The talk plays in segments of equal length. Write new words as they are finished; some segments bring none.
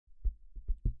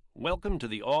Welcome to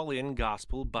the All-In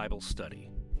Gospel Bible Study.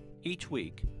 Each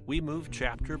week, we move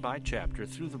chapter by chapter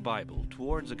through the Bible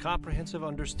towards a comprehensive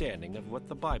understanding of what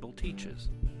the Bible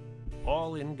teaches.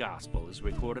 All-In Gospel is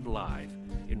recorded live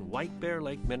in White Bear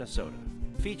Lake, Minnesota,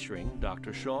 featuring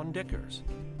Dr. Sean Dickers.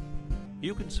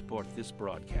 You can support this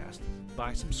broadcast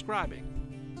by subscribing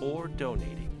or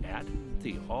donating at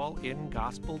the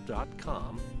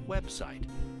allingospel.com website.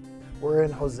 We're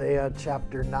in Hosea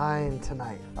chapter 9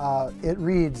 tonight. It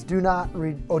reads, do not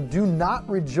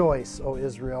rejoice, O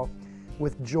Israel,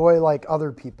 with joy like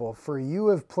other people, for you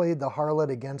have played the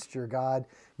harlot against your God.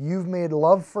 You've made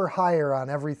love for hire on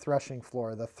every threshing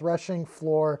floor. The threshing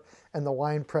floor and the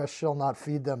winepress shall not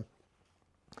feed them,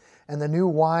 and the new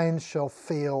wine shall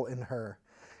fail in her.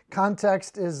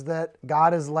 Context is that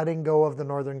God is letting go of the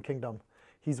northern kingdom.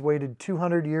 He's waited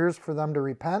 200 years for them to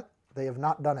repent. They have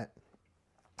not done it.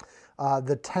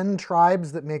 The 10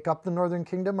 tribes that make up the northern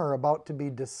kingdom are about to be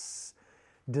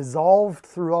dissolved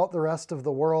throughout the rest of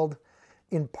the world,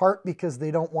 in part because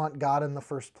they don't want God in the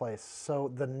first place.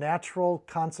 So the natural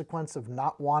consequence of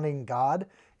not wanting God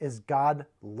is God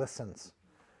listens.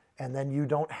 And then you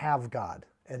don't have God.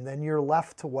 And then you're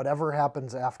left to whatever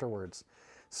happens afterwards.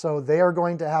 So they are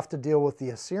going to have to deal with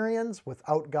the Assyrians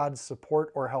without God's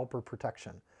support or help or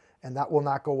protection. And that will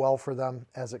not go well for them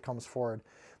as it comes forward.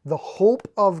 The hope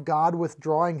of God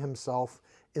withdrawing himself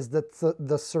is that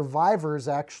the survivors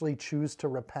actually choose to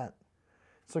repent.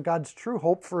 So God's true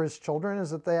hope for his children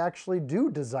is that they actually do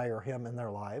desire him in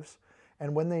their lives.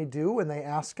 And when they do, and they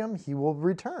ask him, he will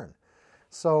return.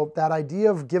 So that idea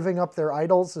of giving up their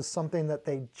idols is something that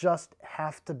they just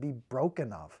have to be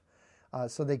broken of.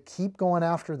 So they keep going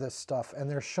after this stuff, and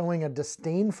they're showing a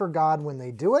disdain for God when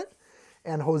they do it.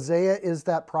 And Hosea is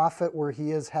that prophet where he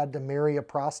has had to marry a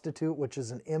prostitute, which is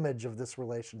an image of this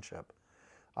relationship.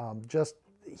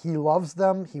 He loves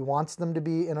them. He wants them to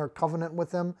be in a covenant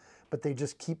with him, but they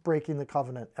just keep breaking the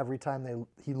covenant. Every time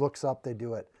he looks up, they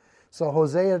do it. So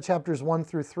Hosea chapters 1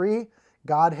 through 3,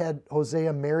 God had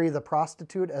Hosea marry the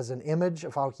prostitute as an image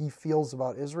of how he feels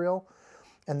about Israel.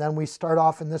 And then we start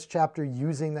off in this chapter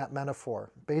using that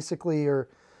metaphor. Basically,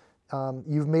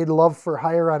 you've made love for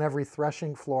hire on every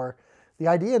threshing floor. The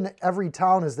idea in every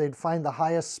town is they'd find the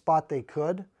highest spot they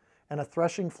could, and a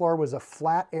threshing floor was a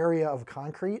flat area of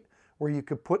concrete where you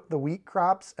could put the wheat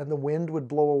crops and the wind would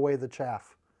blow away the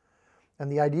chaff.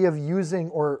 And the idea of using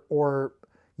or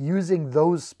using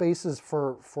those spaces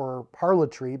for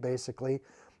harlotry, basically,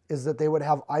 is that they would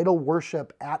have idol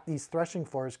worship at these threshing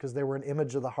floors because they were an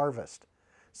image of the harvest.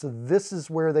 So this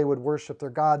is where they would worship their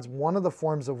gods. One of the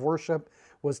forms of worship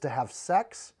was to have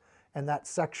sex, and that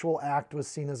sexual act was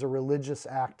seen as a religious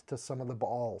act to some of the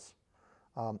Baals,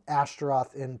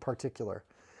 Ashtaroth in particular.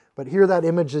 But here that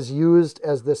image is used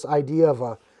as this idea of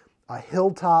a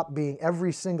hilltop being,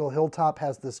 every single hilltop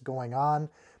has this going on.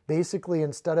 Basically,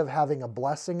 instead of having a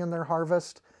blessing in their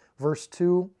harvest, verse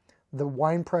 2, the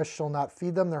winepress shall not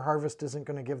feed them. Their harvest isn't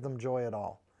going to give them joy at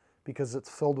all because it's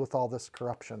filled with all this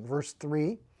corruption. Verse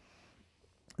 3,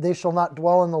 they shall not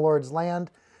dwell in the Lord's land,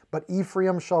 but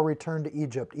Ephraim shall return to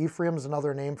Egypt. Ephraim's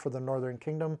another name for the northern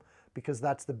kingdom because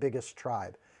that's the biggest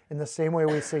tribe. In the same way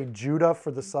we say Judah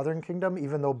for the southern kingdom,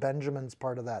 even though Benjamin's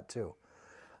part of that too.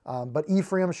 But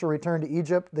Ephraim shall return to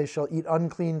Egypt. They shall eat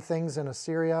unclean things in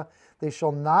Assyria. They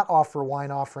shall not offer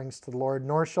wine offerings to the Lord,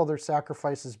 nor shall their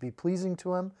sacrifices be pleasing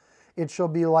to him. It shall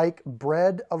be like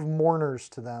bread of mourners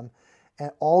to them,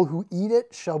 and all who eat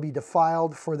it shall be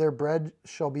defiled, for their bread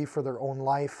shall be for their own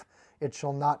life. It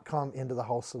shall not come into the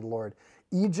house of the Lord.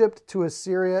 Egypt to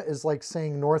Assyria is like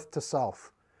saying north to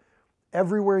south.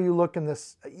 Everywhere you look in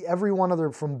this, every one of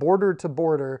them, from border to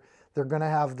border, they're going to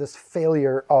have this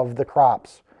failure of the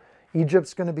crops.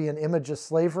 Egypt's going to be an image of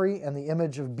slavery and the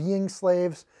image of being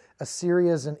slaves.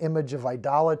 Assyria is an image of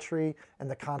idolatry and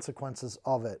the consequences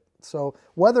of it. So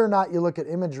whether or not you look at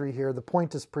imagery here, the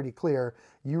point is pretty clear.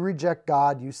 You reject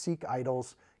God, you seek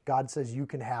idols, God says you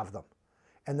can have them.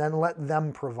 And then let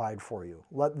them provide for you.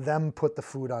 Let them put the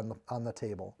food on the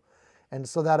table. And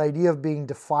so that idea of being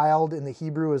defiled in the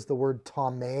Hebrew is the word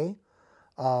tameh.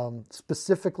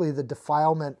 Specifically, the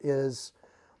defilement is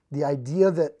the idea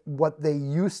that what they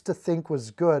used to think was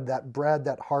good, that bread,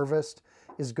 that harvest,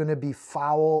 is going to be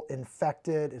foul,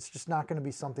 infected. It's just not going to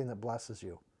be something that blesses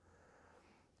you.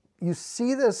 You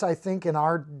see this, I think, in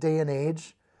our day and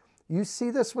age. You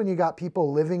see this when you got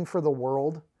people living for the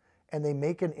world and they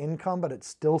make an income, but it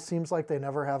still seems like they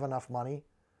never have enough money.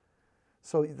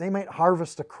 So they might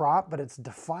harvest a crop, but it's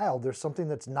defiled. There's something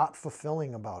that's not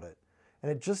fulfilling about it. And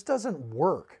it just doesn't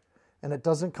work, and it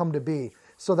doesn't come to be.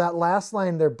 So that last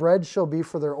line, their bread shall be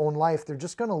for their own life, they're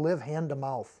just going to live hand to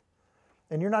mouth.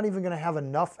 And you're not even going to have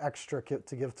enough extra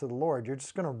to give to the Lord. You're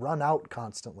just going to run out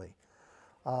constantly.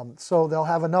 So they'll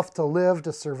have enough to live,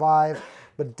 to survive,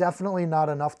 but definitely not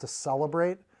enough to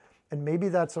celebrate. And maybe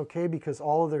that's okay because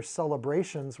all of their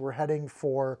celebrations were heading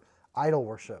for idol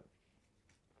worship.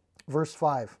 Verse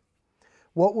 5,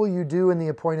 what will you do in the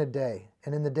appointed day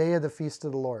and in the day of the feast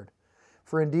of the Lord?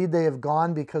 For indeed they have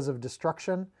gone because of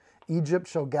destruction. Egypt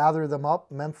shall gather them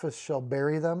up, Memphis shall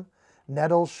bury them.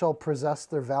 Nettles shall possess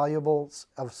their valuables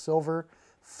of silver,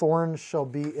 thorns shall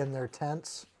be in their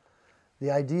tents.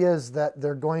 The idea is that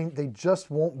they just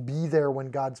won't be there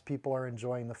when God's people are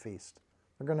enjoying the feast.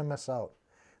 They're going to miss out.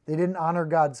 They didn't honor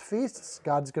God's feasts,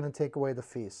 God's going to take away the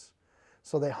feasts.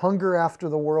 So they hunger after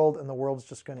the world, and the world's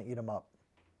just going to eat them up.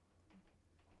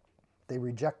 They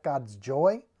reject God's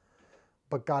joy,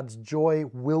 but God's joy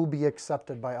will be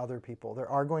accepted by other people. There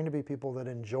are going to be people that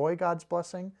enjoy God's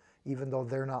blessing, even though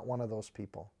they're not one of those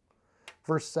people.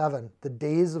 Verse 7, the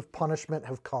days of punishment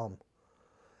have come.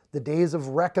 The days of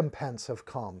recompense have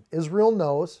come. Israel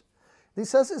knows. He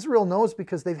says Israel knows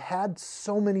because they've had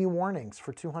so many warnings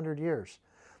for 200 years.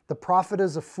 The prophet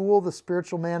is a fool. The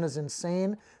spiritual man is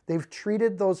insane. They've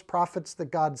treated those prophets that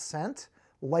God sent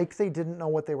like they didn't know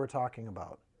what they were talking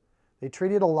about. They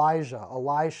treated Elijah,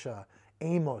 Elisha,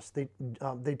 Amos.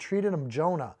 They treated them,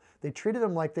 Jonah. They treated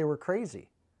them like they were crazy.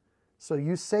 So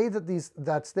you say that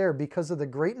that's there because of the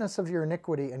greatness of your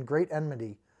iniquity and great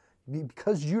enmity.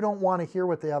 Because you don't want to hear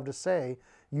what they have to say,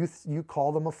 you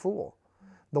call them a fool.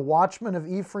 The watchman of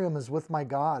Ephraim is with my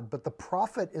God, but the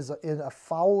prophet is in a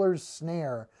fowler's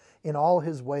snare in all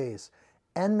his ways.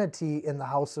 Enmity in the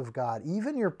house of God.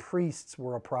 Even your priests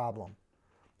were a problem.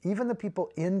 Even the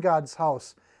people in God's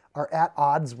house are at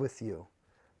odds with you.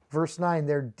 Verse 9,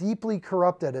 they're deeply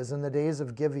corrupted as in the days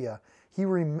of Gibeah. He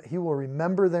will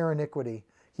remember their iniquity.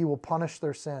 He will punish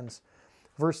their sins.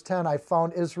 Verse 10, I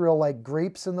found Israel like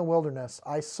grapes in the wilderness.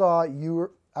 I saw your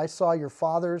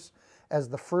fathers as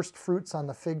the first fruits on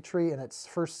the fig tree in its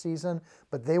first season,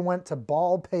 but they went to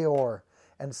Baal Peor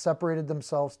and separated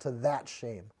themselves to that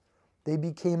shame. They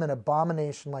became an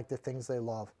abomination like the things they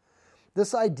love.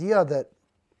 This idea that,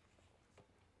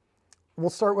 we'll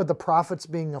start with the prophets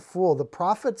being a fool. The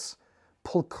prophets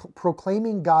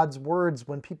proclaiming God's words,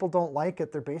 when people don't like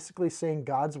it, they're basically saying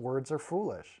God's words are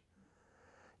foolish.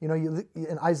 You know,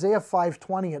 in Isaiah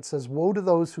 5:20, it says, woe to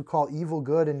those who call evil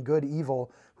good and good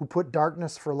evil, who put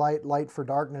darkness for light, light for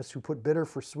darkness, who put bitter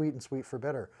for sweet and sweet for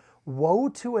bitter. Woe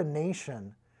to a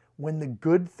nation when the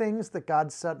good things that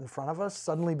God set in front of us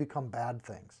suddenly become bad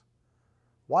things.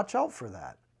 Watch out for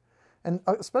that. And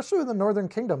especially with the northern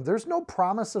kingdom, there's no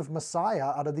promise of Messiah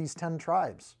out of these 10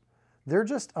 tribes. They're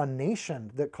just a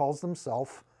nation that calls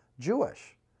themselves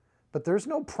Jewish. But there's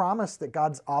no promise that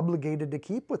God's obligated to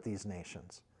keep with these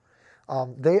nations.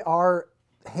 They are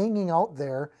hanging out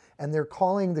there, and they're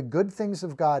calling the good things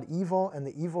of God evil and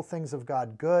the evil things of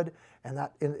God good,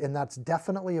 and that's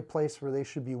definitely a place where they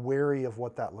should be wary of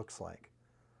what that looks like.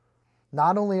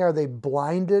 Not only are they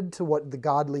blinded to what the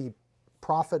godly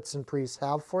prophets and priests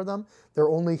have for them, they're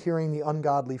only hearing the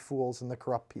ungodly fools and the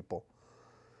corrupt people.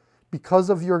 Because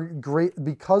of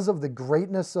the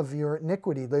greatness of your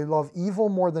iniquity, they love evil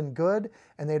more than good,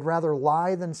 and they'd rather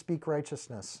lie than speak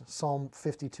righteousness. Psalm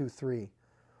 52:3.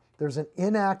 There's an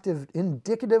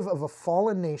indicative of a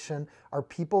fallen nation are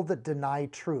people that deny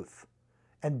truth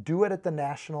and do it at the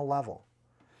national level.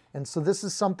 And so this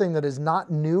is something that is not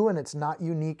new, and it's not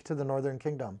unique to the northern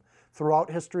kingdom.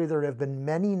 Throughout history, there have been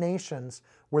many nations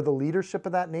where the leadership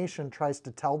of that nation tries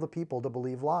to tell the people to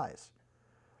believe lies.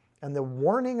 And the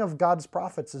warning of God's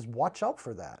prophets is watch out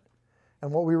for that.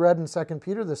 And what we read in 2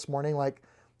 Peter this morning, like,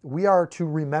 we are to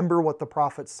remember what the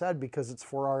prophets said because it's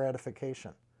for our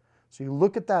edification. So you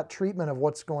look at that treatment of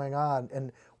what's going on,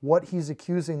 and what he's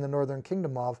accusing the northern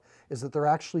kingdom of is that they're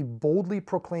actually boldly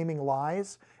proclaiming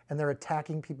lies, and they're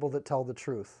attacking people that tell the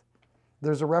truth.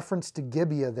 There's a reference to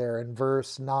Gibeah there in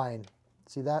verse 9.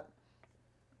 See that?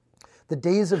 The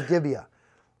days of Gibeah.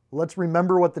 Let's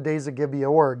remember what the days of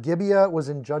Gibeah were. Gibeah was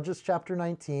in Judges chapter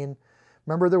 19.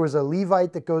 Remember, there was a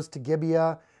Levite that goes to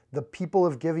Gibeah. The people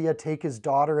of Gibeah take his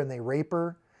daughter and they rape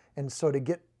her. And so to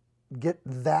get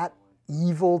that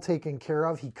evil taken care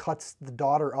of, he cuts the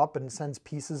daughter up and sends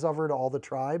pieces of her to all the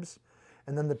tribes.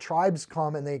 And then the tribes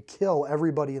come and they kill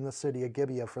everybody in the city of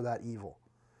Gibeah for that evil.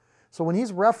 So when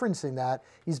he's referencing that,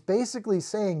 he's basically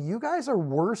saying, you guys are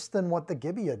worse than what the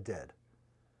Gibeah did.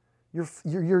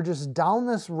 You're just down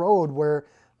this road where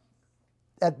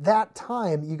at that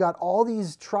time you got all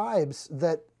these tribes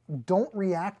that don't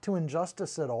react to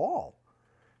injustice at all.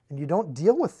 And you don't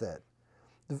deal with it.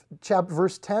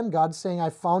 Verse 10, God's saying, I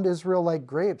found Israel like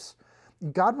grapes.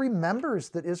 God remembers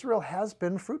that Israel has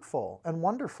been fruitful and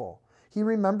wonderful. He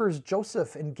remembers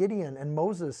Joseph and Gideon and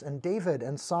Moses and David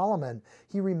and Solomon.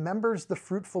 He remembers the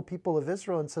fruitful people of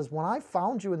Israel and says, when I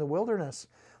found you in the wilderness,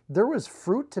 there was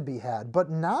fruit to be had, but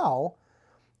now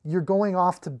you're going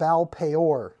off to Baal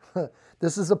Peor.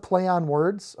 This is a play on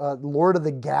words. Lord of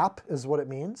the Gap is what it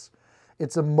means.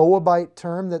 It's a Moabite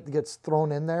term that gets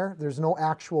thrown in there. There's no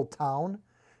actual town.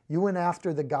 You went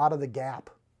after the God of the Gap.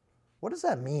 What does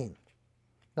that mean?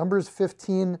 Numbers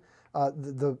 15,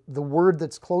 the word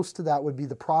that's close to that would be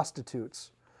the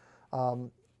prostitutes.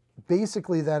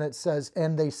 Basically then it says,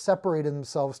 and they separated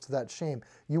themselves to that shame.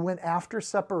 You went after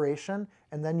separation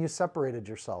and then you separated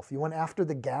yourself. You went after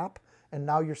the gap and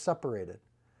now you're separated.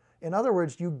 In other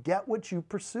words, you get what you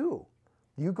pursue.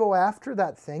 You go after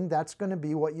that thing, that's going to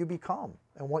be what you become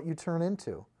and what you turn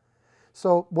into.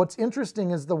 So what's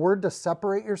interesting is the word to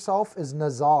separate yourself is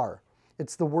nazar.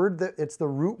 It's the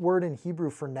root word in Hebrew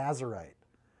for Nazarite.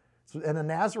 And a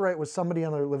Nazarite was somebody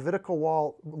under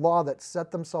Levitical law that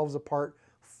set themselves apart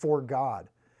for God.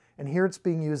 And here it's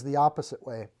being used the opposite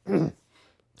way.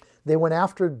 They went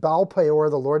after Baal Peor,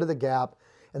 the Lord of the Gap,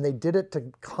 and they did it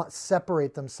to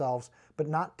separate themselves, but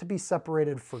not to be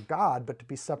separated for God, but to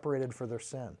be separated for their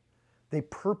sin. They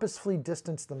purposefully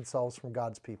distanced themselves from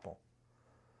God's people.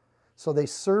 So they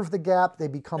serve the gap, they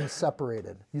become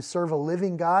separated. You serve a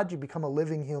living God, you become a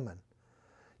living human.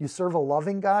 You serve a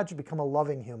loving God, you become a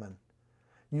loving human.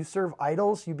 You serve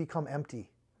idols, you become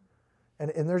empty.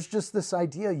 And there's just this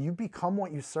idea, you become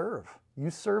what you serve.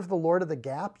 You serve the Lord of the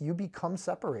Gap, you become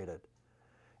separated.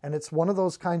 And it's one of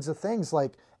those kinds of things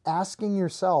like asking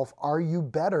yourself, are you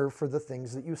better for the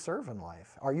things that you serve in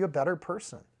life? Are you a better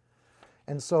person?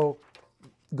 And so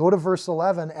go to verse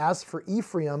 11. As for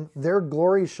Ephraim, their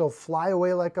glory shall fly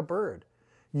away like a bird.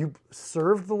 You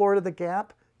served the Lord of the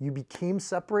Gap. You became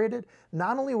separated.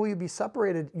 Not only will you be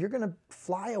separated, you're going to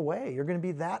fly away. You're going to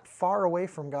be that far away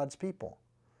from God's people.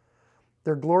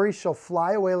 Their glory shall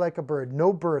fly away like a bird.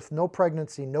 No birth, no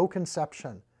pregnancy, no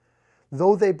conception.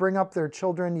 Though they bring up their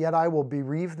children, yet I will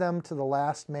bereave them to the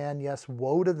last man. Yes,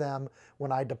 woe to them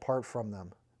when I depart from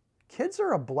them. Kids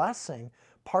are a blessing.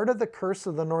 Part of the curse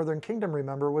of the northern kingdom,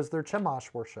 remember, was their Chemosh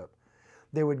worship.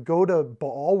 They would go to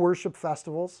Baal worship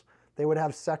festivals. They would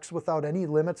have sex without any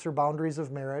limits or boundaries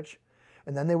of marriage.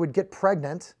 And then they would get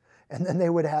pregnant, and then they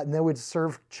would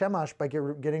serve Chemosh by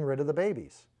getting rid of the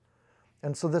babies.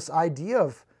 And so this idea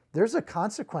of there's a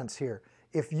consequence here.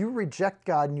 If you reject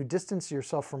God and you distance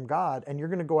yourself from God and you're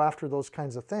going to go after those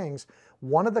kinds of things,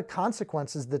 one of the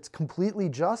consequences that's completely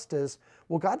just is,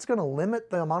 well, God's going to limit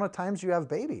the amount of times you have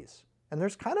babies. And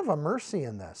there's kind of a mercy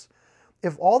in this.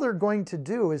 If all they're going to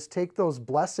do is take those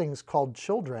blessings called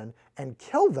children and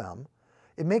kill them,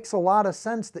 it makes a lot of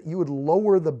sense that you would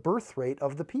lower the birth rate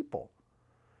of the people.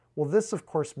 Well, this, of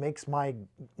course, makes my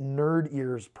nerd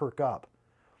ears perk up.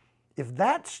 If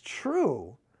that's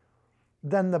true,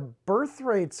 then the birth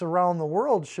rates around the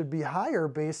world should be higher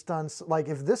based on, like,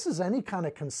 if this is any kind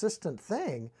of consistent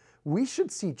thing, we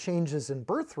should see changes in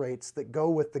birth rates that go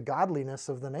with the godliness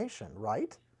of the nation,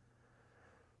 right?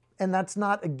 And that's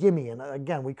not a gimme. And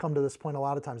again, we come to this point a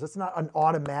lot of times. It's not an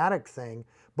automatic thing,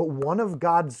 but one of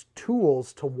God's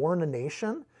tools to warn a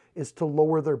nation is to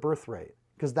lower their birth rate,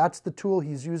 because that's the tool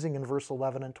he's using in verse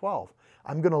 11 and 12.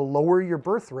 I'm going to lower your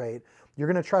birth rate. You're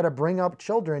going to try to bring up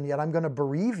children, yet I'm going to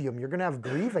bereave you. You're going to have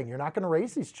grieving. You're not going to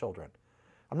raise these children.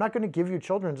 I'm not going to give you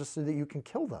children just so that you can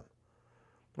kill them,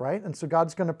 right? And so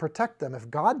God's going to protect them. If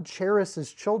God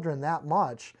cherishes children that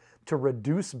much to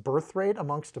reduce birth rate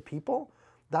amongst a people,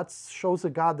 that shows a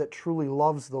God that truly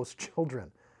loves those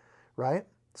children, right?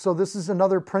 So this is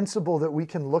another principle that we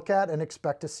can look at and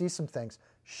expect to see some things.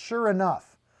 Sure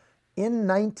enough, in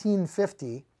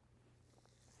 1950,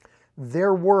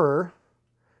 there were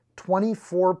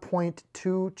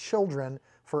 24.2 children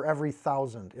for every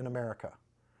 1,000 in America.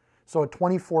 So a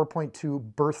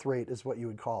 24.2 birth rate is what you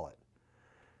would call it.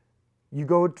 You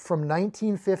go from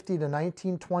 1950 to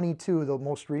 1922, the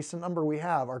most recent number we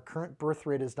have, our current birth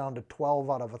rate is down to 12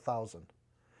 out of 1,000.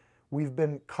 We've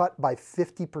been cut by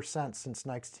 50% since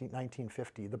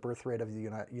 1950, the birth rate of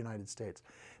the United States.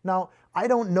 Now, I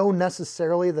don't know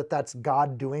necessarily that that's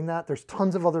God doing that. There's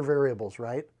tons of other variables,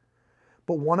 right?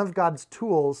 But one of God's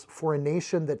tools for a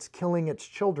nation that's killing its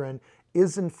children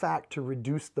is, in fact, to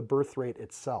reduce the birth rate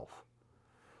itself.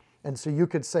 And so you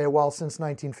could say, well, since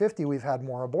 1950, we've had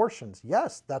more abortions.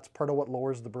 Yes, that's part of what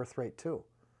lowers the birth rate too.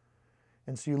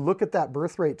 And so you look at that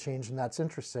birth rate change, and that's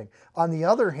interesting. On the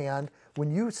other hand, when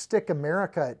you stick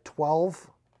America at 12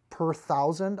 per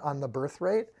 1,000 on the birth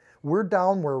rate, we're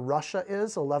down where Russia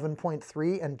is,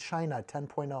 11.3, and China,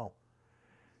 10.0.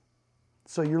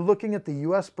 So you're looking at the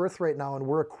U.S. birth rate now, and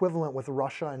we're equivalent with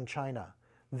Russia and China.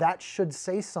 That should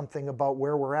say something about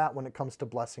where we're at when it comes to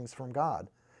blessings from God,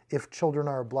 if children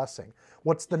are a blessing.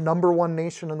 What's the number one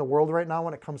nation in the world right now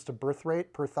when it comes to birth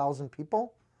rate per 1,000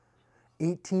 people?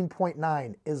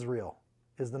 18.9, Israel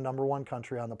is the number one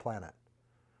country on the planet.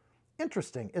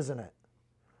 Interesting, isn't it?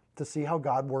 To see how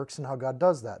God works and how God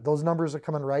does that. Those numbers are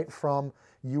coming right from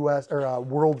U.S. or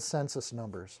world census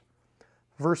numbers.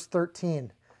 Verse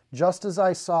 13, just as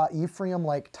I saw Ephraim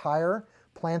like Tyre,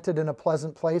 planted in a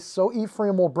pleasant place, so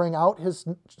Ephraim will bring out his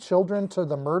children to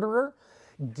the murderer.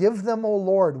 Give them, O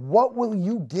Lord, what will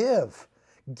you give?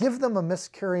 Give them a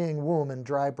miscarrying womb and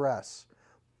dry breasts.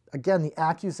 Again, the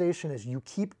accusation is you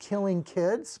keep killing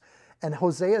kids, and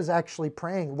Hosea is actually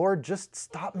praying, Lord, just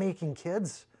stop making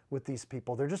kids with these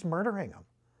people. They're just murdering them.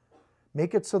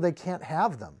 Make it so they can't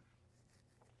have them.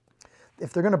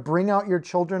 If they're going to bring out your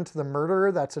children to the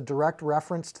murderer, that's a direct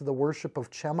reference to the worship of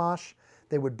Chemosh.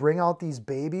 They would bring out these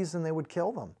babies and they would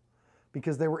kill them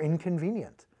because they were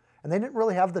inconvenient. And they didn't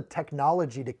really have the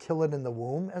technology to kill it in the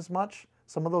womb as much.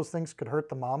 Some of those things could hurt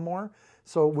the mom more.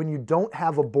 So when you don't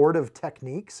have abortive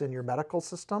techniques in your medical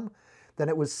system, then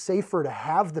it was safer to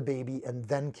have the baby and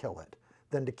then kill it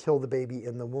than to kill the baby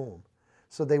in the womb.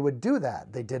 So they would do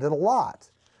that. They did it a lot.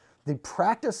 The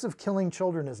practice of killing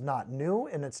children is not new,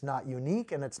 and it's not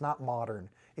unique, and it's not modern.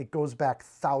 It goes back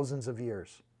thousands of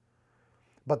years.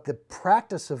 But the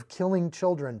practice of killing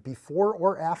children before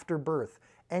or after birth,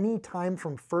 any time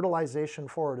from fertilization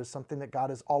forward, is something that God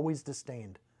has always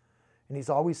disdained. And he's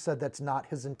always said that's not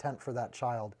his intent for that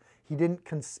child. He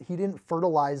didn't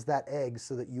fertilize that egg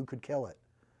so that you could kill it.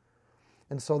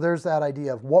 And so there's that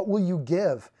idea of what will you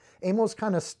give? Amos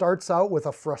kind of starts out with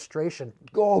a frustration.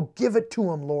 Go, give it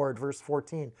to him, Lord, verse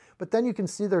 14. But then you can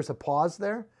see there's a pause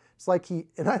there. It's like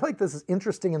and I like this is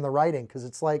interesting in the writing because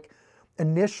it's like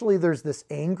initially there's this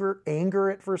anger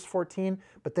at verse 14,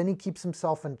 but then he keeps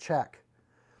himself in check.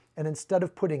 And instead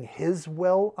of putting his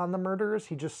will on the murderers,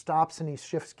 he just stops and he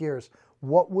shifts gears.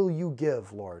 What will you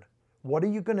give, Lord? What are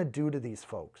you going to do to these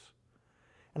folks?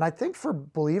 And I think for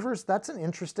believers, that's an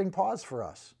interesting pause for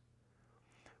us.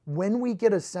 When we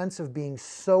get a sense of being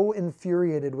so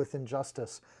infuriated with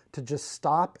injustice, to just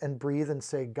stop and breathe and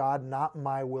say, God, not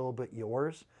my will, but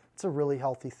yours, it's a really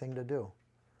healthy thing to do.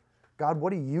 God,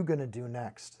 what are you going to do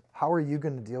next? How are you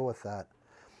going to deal with that?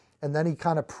 And then he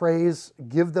kind of prays,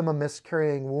 give them a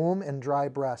miscarrying womb and dry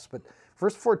breasts. But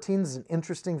verse 14 is an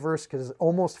interesting verse because it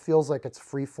almost feels like it's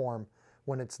free form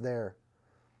when it's there.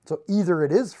 So either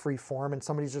it is free form and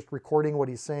somebody's just recording what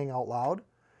he's saying out loud,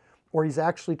 or he's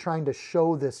actually trying to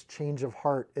show this change of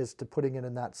heart as to putting it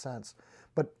in that sense.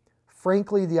 But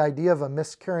frankly, the idea of a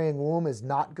miscarrying womb is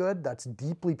not good. That's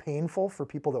deeply painful for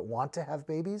people that want to have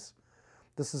babies.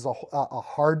 This is a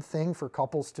hard thing for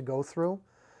couples to go through.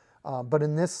 But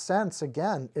in this sense,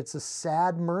 again, it's a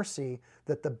sad mercy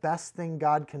that the best thing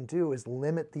God can do is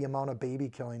limit the amount of baby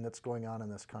killing that's going on in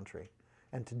this country,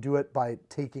 and to do it by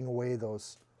taking away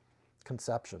those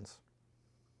conceptions.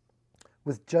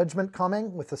 With judgment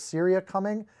coming, with Assyria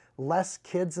coming, less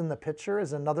kids in the picture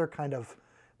is another kind of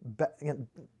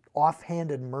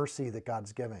offhanded mercy that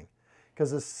God's giving.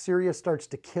 Because as Assyria starts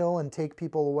to kill and take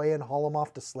people away and haul them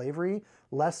off to slavery,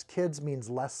 less kids means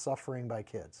less suffering by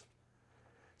kids.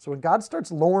 So when God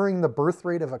starts lowering the birth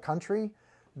rate of a country,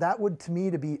 that would to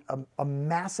me to be a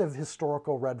massive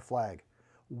historical red flag.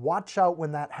 Watch out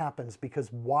when that happens,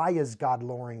 because why is God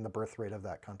lowering the birth rate of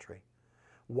that country?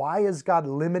 Why is God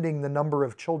limiting the number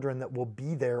of children that will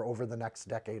be there over the next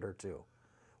decade or two?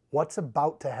 What's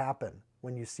about to happen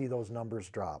when you see those numbers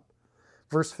drop?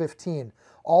 Verse 15,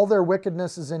 all their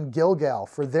wickedness is in Gilgal,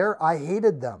 for there I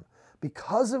hated them.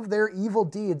 Because of their evil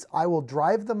deeds, I will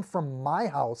drive them from my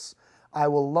house. I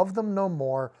will love them no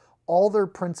more. All their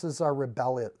princes are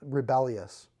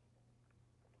rebellious.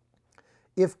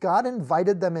 If God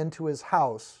invited them into his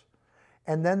house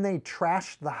and then they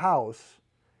trashed the house,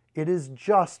 it is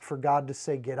just for God to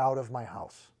say, get out of my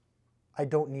house. I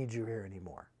don't need you here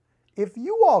anymore. If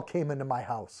you all came into my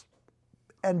house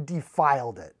and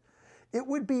defiled it, it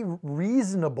would be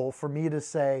reasonable for me to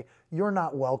say, you're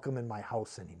not welcome in my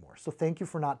house anymore. So thank you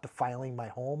for not defiling my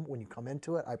home when you come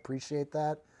into it. I appreciate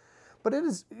that. But it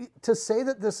is to say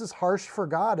that this is harsh for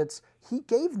God, it's he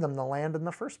gave them the land in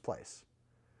the first place.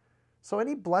 So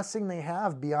any blessing they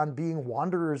have beyond being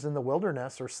wanderers in the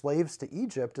wilderness or slaves to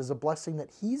Egypt is a blessing that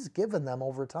he's given them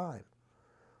over time.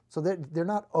 So they're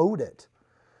not owed it.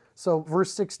 So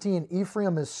verse 16,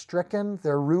 Ephraim is stricken,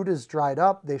 their root is dried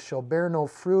up, they shall bear no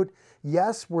fruit.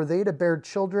 Yes, were they to bear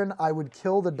children, I would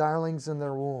kill the darlings in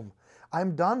their womb.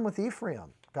 I'm done with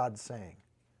Ephraim, God's saying.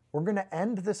 We're going to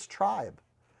end this tribe.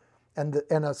 and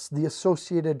the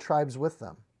associated tribes with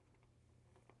them.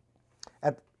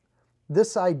 At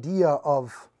this idea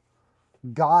of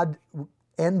God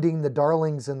ending the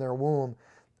darlings in their womb,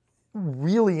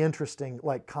 really interesting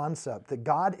concept, that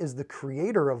God is the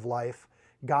creator of life.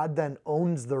 God then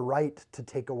owns the right to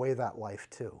take away that life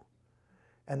too.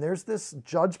 And there's this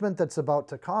judgment that's about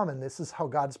to come, and this is how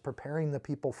God's preparing the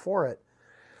people for it.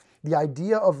 The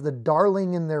idea of the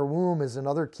darling in their womb is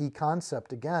another key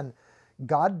concept. Again,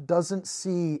 God doesn't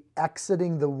see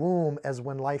exiting the womb as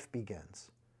when life begins.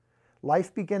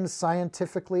 Life begins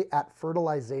scientifically at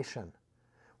fertilization.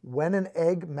 When an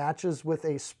egg matches with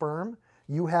a sperm,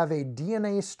 you have a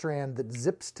DNA strand that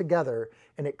zips together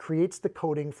and it creates the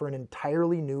coding for an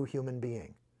entirely new human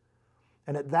being.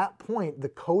 And at that point, the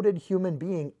coded human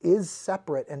being is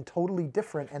separate and totally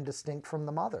different and distinct from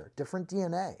the mother, different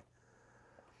DNA.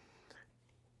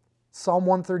 Psalm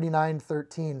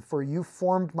 139:13, for you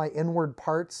formed my inward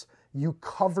parts, you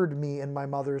covered me in my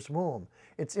mother's womb.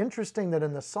 It's interesting that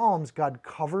in the Psalms, God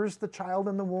covers the child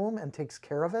in the womb and takes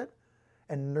care of it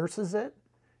and nurses it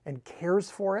and cares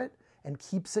for it and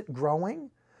keeps it growing.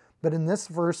 But in this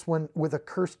verse, with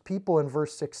accursed people in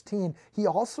verse 16, he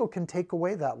also can take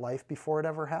away that life before it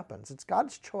ever happens. It's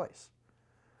God's choice.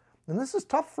 And this is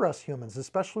tough for us humans,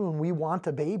 especially when we want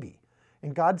a baby.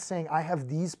 And God's saying, I have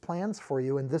these plans for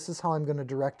you, and this is how I'm going to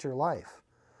direct your life.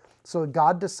 So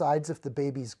God decides if the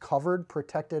baby's covered,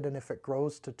 protected, and if it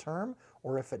grows to term,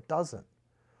 or if it doesn't.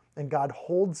 And God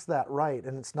holds that right,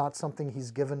 and it's not something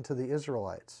he's given to the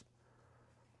Israelites.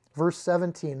 Verse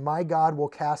 17, my God will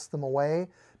cast them away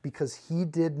because he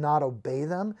did not obey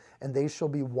them, and they shall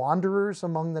be wanderers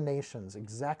among the nations,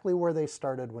 exactly where they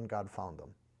started when God found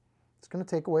them. It's going to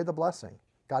take away the blessing.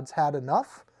 God's had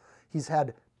enough. He's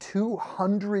had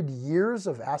 200 years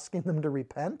of asking them to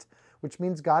repent, which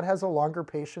means God has a longer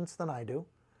patience than I do.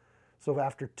 So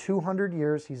after 200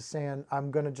 years, he's saying,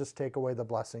 I'm going to just take away the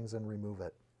blessings and remove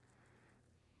it.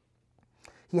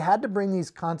 He had to bring these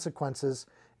consequences,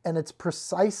 and it's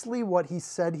precisely what he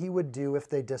said he would do if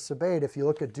they disobeyed. If you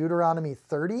look at Deuteronomy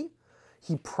 30,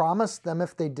 he promised them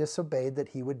if they disobeyed that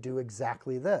he would do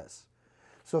exactly this.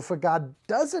 So if a God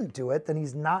doesn't do it, then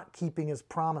he's not keeping his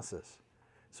promises.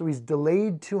 So he's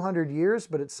delayed 200 years,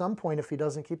 but at some point, if he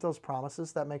doesn't keep those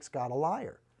promises, that makes God a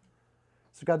liar.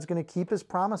 So God's going to keep his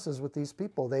promises with these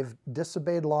people. They've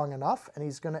disobeyed long enough, and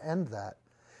he's going to end that.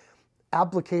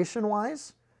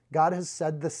 Application-wise, God has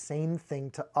said the same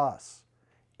thing to us.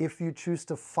 If you choose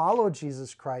to follow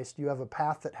Jesus Christ, you have a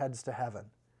path that heads to heaven.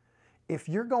 If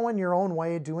you're going your own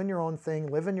way, doing your own thing,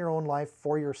 living your own life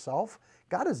for yourself,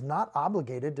 God is not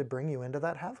obligated to bring you into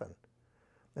that heaven.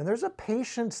 And there's a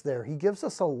patience there. He gives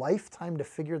us a lifetime to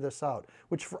figure this out,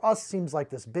 which for us seems like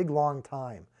this big, long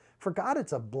time. For God,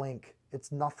 it's a blink.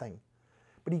 It's nothing.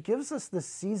 But he gives us this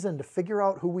season to figure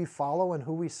out who we follow and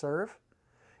who we serve.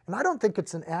 And I don't think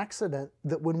it's an accident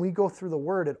that when we go through the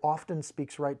Word, it often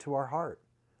speaks right to our heart.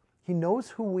 He knows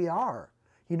who we are.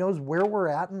 He knows where we're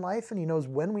at in life, and he knows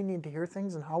when we need to hear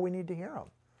things and how we need to hear them.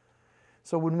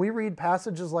 So when we read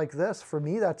passages like this, for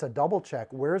me, that's a double check.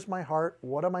 Where's my heart?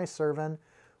 What am I serving?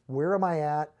 Where am I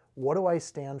at? What do I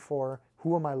stand for?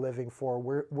 Who am I living for?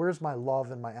 Where's my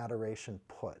love and my adoration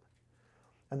put?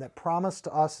 And that promise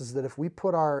to us is that if we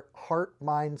put our heart,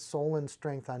 mind, soul, and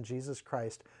strength on Jesus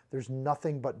Christ, there's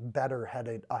nothing but better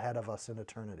ahead of us in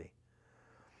eternity.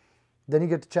 Then you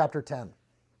get to chapter 10.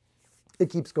 It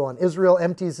keeps going. Israel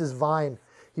empties his vine.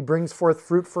 He brings forth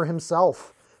fruit for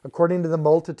himself. According to the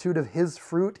multitude of his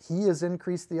fruit, he has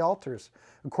increased the altars.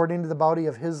 According to the bounty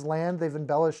of his land, they've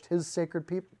embellished his sacred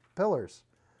pillars.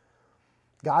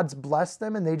 God's blessed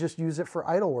them, and they just use it for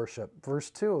idol worship. Verse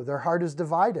 2, their heart is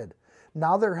divided.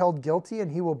 Now they're held guilty,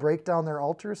 and he will break down their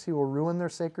altars. He will ruin their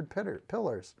sacred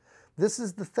pillars. This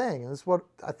is the thing. This is what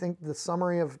I think the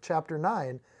summary of chapter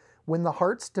 9. When the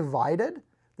heart's divided,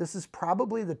 this is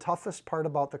probably the toughest part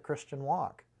about the Christian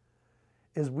walk.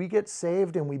 Is we get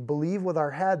saved and we believe with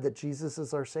our head that Jesus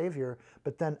is our Savior,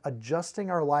 but then adjusting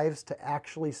our lives to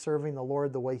actually serving the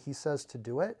Lord the way he says to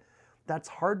do it, that's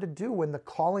hard to do when the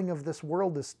calling of this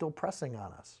world is still pressing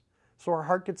on us. So our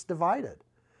heart gets divided.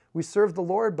 We serve the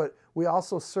Lord, but we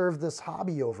also serve this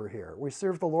hobby over here. We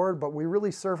serve the Lord, but we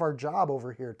really serve our job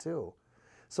over here too.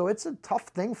 So it's a tough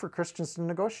thing for Christians to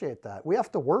negotiate that. We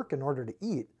have to work in order to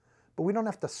eat, but we don't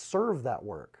have to serve that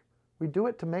work. We do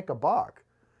it to make a buck.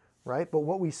 Right? But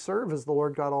what we serve is the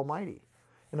Lord God Almighty.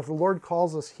 And if the Lord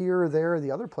calls us here or there or the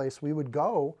other place, we would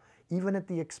go even at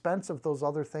the expense of those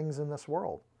other things in this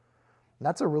world. And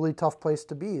that's a really tough place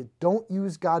to be. Don't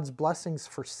use God's blessings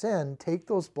for sin. Take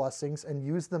those blessings and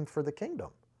use them for the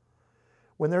kingdom.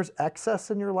 When there's excess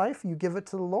in your life, you give it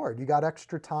to the Lord. You got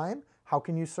extra time, how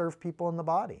can you serve people in the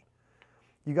body?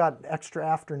 You got extra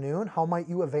afternoon, how might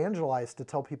you evangelize to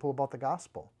tell people about the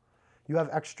gospel? You have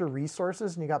extra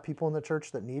resources and you got people in the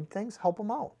church that need things, help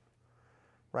them out,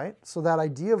 right? So that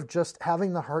idea of just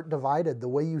having the heart divided, the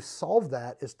way you solve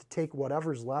that is to take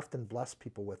whatever's left and bless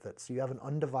people with it. So you have an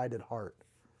undivided heart.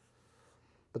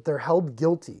 But they're held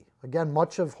guilty. Again,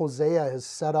 much of Hosea is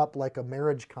set up like a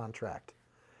marriage contract.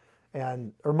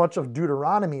 Or much of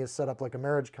Deuteronomy is set up like a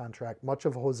marriage contract. Much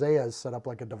of Hosea is set up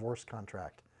like a divorce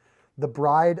contract. The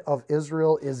bride of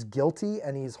Israel is guilty,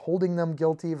 and he's holding them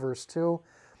guilty, verse 2.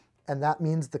 And that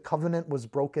means the covenant was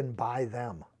broken by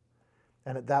them.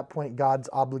 And at that point, God's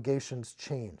obligations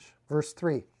change. Verse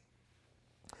 3.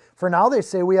 For now they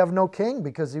say we have no king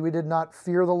because we did not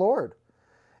fear the Lord.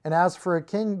 And as for a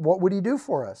king, what would he do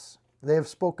for us? They have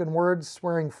spoken words,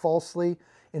 swearing falsely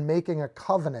in making a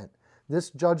covenant. This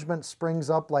judgment springs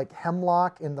up like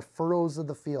hemlock in the furrows of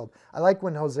the field. I like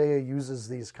when Hosea uses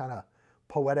these kind of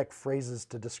poetic phrases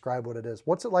to describe what it is.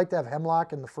 What's it like to have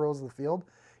hemlock in the furrows of the field?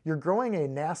 You're growing a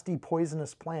nasty,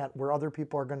 poisonous plant where other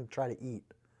people are going to try to eat.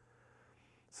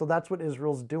 So that's what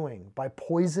Israel's doing. By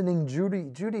poisoning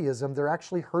Judaism, they're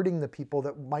actually hurting the people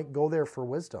that might go there for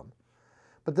wisdom.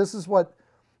 But this is what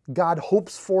God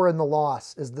hopes for in the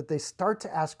loss, is that they start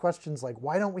to ask questions like,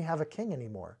 why don't we have a king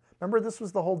anymore? Remember, this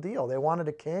was the whole deal. They wanted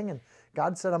a king, and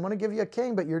God said, I'm going to give you a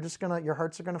king, but your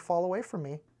hearts are going to fall away from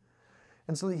me.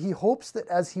 And so he hopes that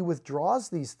as he withdraws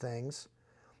these things,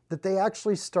 that they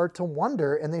actually start to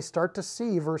wonder, and they start to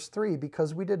see, verse 3,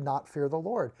 because we did not fear the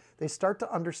Lord. They start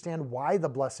to understand why the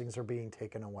blessings are being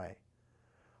taken away.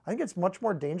 I think it's much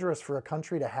more dangerous for a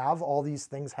country to have all these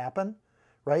things happen,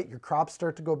 right? Your crops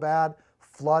start to go bad,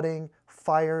 flooding,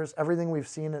 fires, everything we've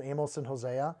seen in Amos and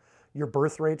Hosea. Your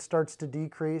birth rate starts to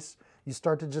decrease. You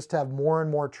start to just have more and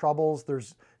more troubles.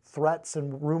 There's threats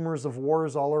and rumors of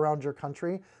wars all around your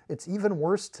country. It's even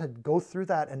worse to go through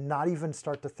that and not even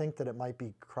start to think that it might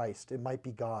be Christ. It might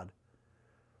be God.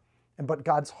 But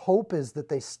God's hope is that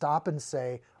they stop and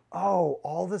say, oh,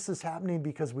 all this is happening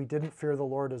because we didn't fear the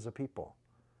Lord as a people.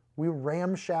 We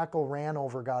ramshackle ran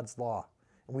over God's law,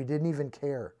 and we didn't even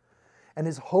care. And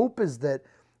his hope is that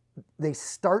they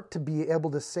start to be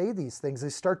able to say these things. They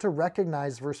start to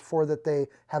recognize, verse 4, that they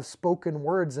have spoken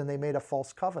words and they made a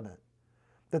false covenant.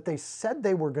 That they said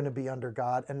they were going to be under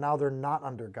God and now they're not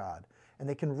under God. And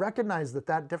they can recognize that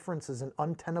that difference is an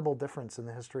untenable difference in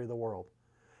the history of the world.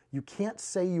 You can't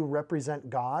say you represent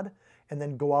God and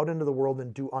then go out into the world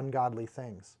and do ungodly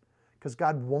things, because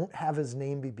God won't have his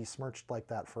name be besmirched like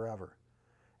that forever.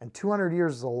 And 200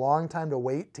 years is a long time to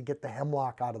wait to get the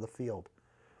hemlock out of the field.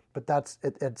 But that's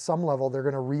at some level, they're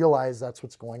going to realize that's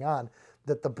what's going on,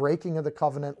 that the breaking of the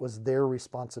covenant was their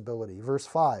responsibility. Verse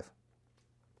 5,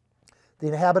 the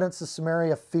inhabitants of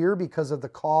Samaria fear because of the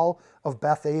call of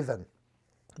Beth-aven,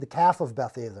 the calf of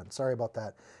Beth-aven. Sorry about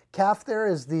that. Calf there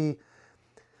is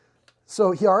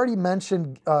so he already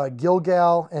mentioned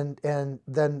Gilgal and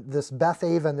then this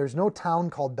Beth-aven. There's no town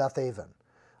called Beth-aven.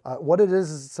 What it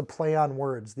is it's a play on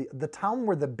words. The town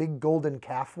where the big golden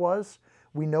calf was,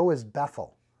 we know is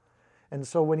Bethel. And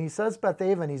so when he says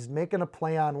Beth-aven, he's making a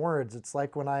play on words. It's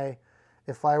like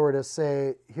if I were to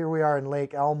say, here we are in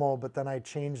Lake Elmo, but then I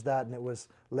changed that and it was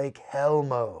Lake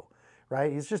Helmo, right?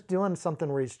 He's just doing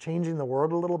something where he's changing the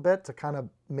word a little bit to kind of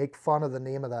make fun of the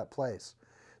name of that place.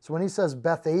 So when he says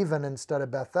Beth-aven instead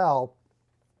of Bethel,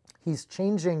 he's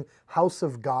changing house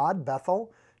of God,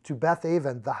 Bethel, to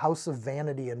Beth-aven, the house of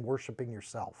vanity and worshiping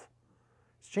yourself.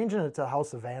 He's changing it to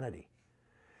house of vanity.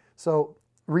 So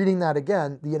reading that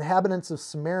again, the inhabitants of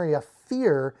Samaria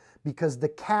fear because the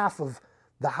calf of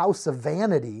the house of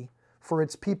vanity, for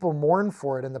its people mourn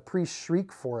for it and the priests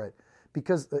shriek for it.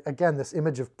 Because, again, this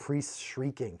image of priests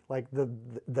shrieking, like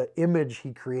the image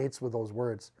he creates with those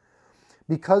words.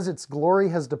 Because its glory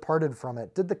has departed from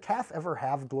it. Did the calf ever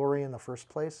have glory in the first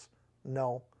place?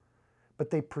 No. But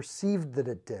they perceived that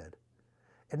it did.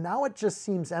 And now it just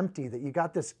seems empty, that you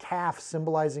got this calf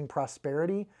symbolizing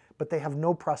prosperity, but they have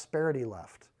no prosperity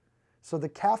left. So the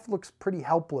calf looks pretty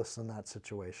helpless in that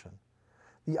situation.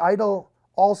 The idol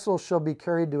also shall be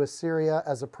carried to Assyria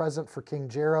as a present for King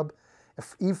Jerob.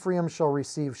 If Ephraim shall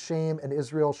receive shame, and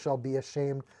Israel shall be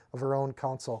ashamed of her own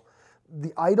counsel.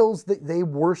 The idols that they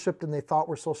worshipped and they thought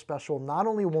were so special not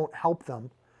only won't help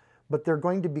them, but they're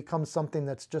going to become something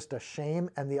that's just a shame,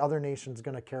 and the other nation's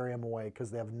going to carry them away because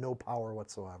they have no power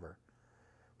whatsoever.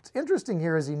 What's interesting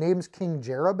here is he names King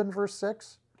Jerob in verse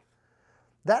 6.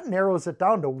 That narrows it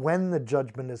down to when the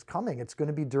judgment is coming. It's going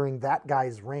to be during that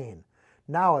guy's reign.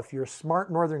 Now, if you're a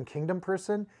smart Northern Kingdom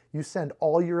person, you send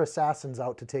all your assassins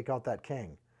out to take out that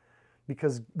king.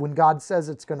 Because when God says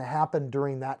it's going to happen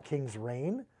during that king's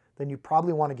reign, then you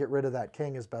probably want to get rid of that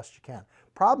king as best you can.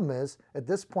 Problem is, at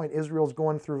this point, Israel's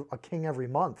going through a king every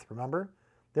month, remember?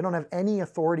 They don't have any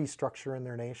authority structure in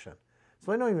their nation.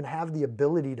 So they don't even have the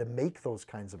ability to make those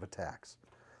kinds of attacks.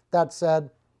 That said,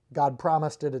 God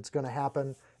promised it, it's going to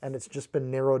happen, and it's just been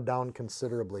narrowed down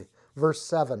considerably. Verse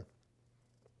 7.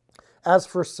 As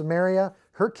for Samaria,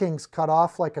 her king's cut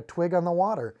off like a twig on the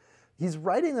water. He's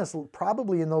writing this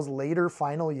probably in those later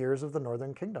final years of the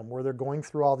northern kingdom, where they're going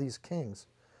through all these kings,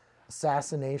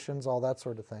 assassinations, all that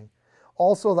sort of thing.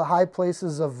 Also, the high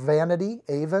places of vanity,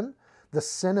 Avon, the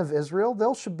sin of Israel,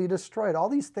 they should be destroyed. All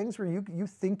these things where you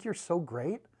think you're so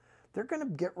great, they're going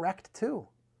to get wrecked too.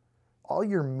 All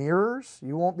your mirrors,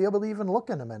 you won't be able to even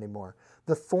look in them anymore.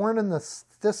 The thorn and the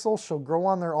thistle shall grow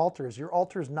on their altars. Your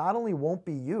altars not only won't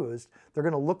be used, they're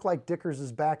going to look like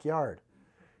Dickers's backyard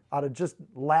out of just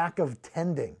lack of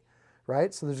tending,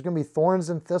 right? So there's going to be thorns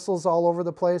and thistles all over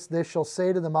the place. They shall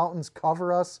say to the mountains,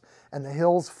 cover us, and the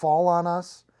hills fall on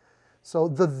us. So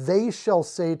the they shall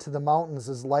say to the mountains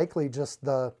is likely just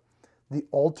the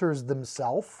altars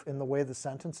themselves in the way the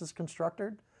sentence is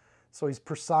constructed. So he's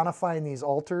personifying these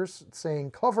altars,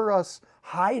 saying, cover us,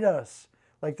 hide us,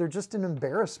 like they're just an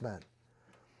embarrassment.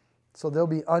 So they'll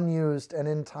be unused, and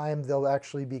in time they'll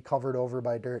actually be covered over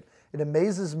by dirt. It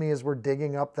amazes me as we're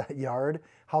digging up that yard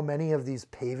how many of these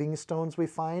paving stones we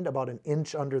find about an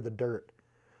inch under the dirt.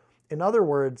 In other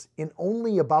words, in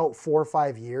only about 4 or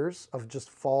 5 years of just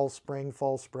fall, spring,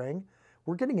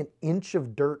 we're getting an inch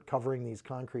of dirt covering these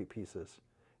concrete pieces.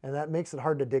 And that makes it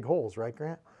hard to dig holes, right,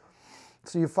 Grant?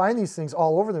 So you find these things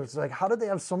all over them. It's like, how did they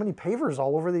have so many pavers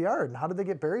all over the yard? And how did they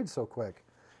get buried so quick?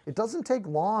 It doesn't take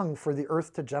long for the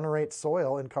earth to generate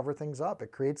soil and cover things up.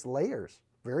 It creates layers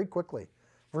very quickly.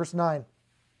 Verse 9,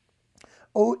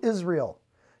 O Israel,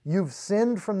 you've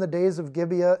sinned from the days of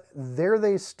Gibeah. There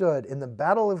they stood in the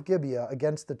battle of Gibeah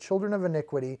against the children of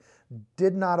iniquity,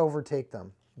 did not overtake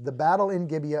them. The battle in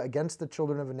Gibeah against the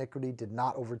children of iniquity did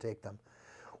not overtake them.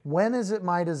 When is it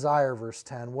my desire, verse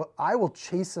 10, I will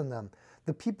chasten them.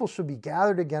 The people should be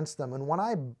gathered against them, and when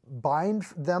I bind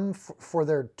them for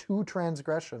their 2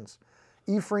 transgressions.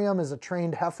 Ephraim is a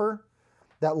trained heifer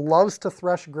that loves to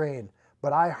thresh grain,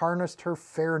 but I harnessed her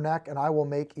fair neck, and I will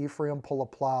make Ephraim pull a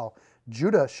plow.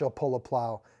 Judah shall pull a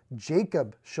plow.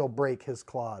 Jacob shall break his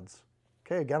clods.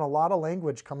 Okay, again, a lot of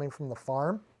language coming from the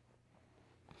farm.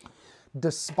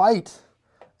 Despite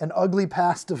an ugly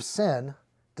past of sin,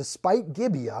 despite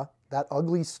Gibeah, that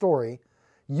ugly story,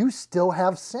 you still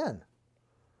have sin.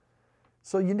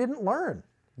 So you didn't learn.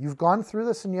 You've gone through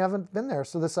this and you haven't been there.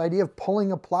 So this idea of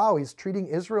pulling a plow, he's treating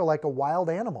Israel like a wild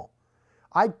animal.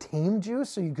 I tamed you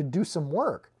so you could do some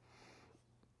work.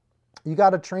 You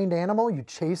got a trained animal, you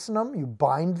chasten them, you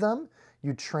bind them,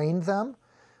 you train them.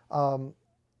 And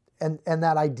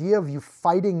that idea of you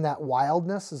fighting that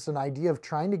wildness is an idea of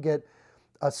trying to get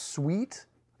a sweet,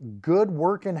 good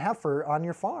working heifer on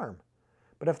your farm.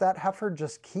 But if that heifer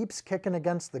just keeps kicking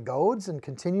against the goads and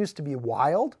continues to be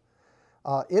wild,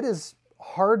 it is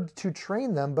hard to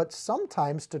train them, but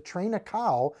sometimes to train a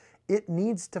cow, it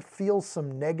needs to feel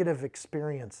some negative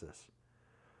experiences.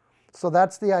 So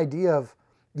that's the idea of,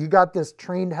 you got this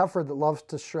trained heifer that loves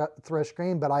to thresh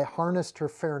grain, but I harnessed her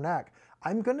fair neck.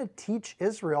 I'm going to teach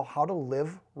Israel how to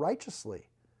live righteously.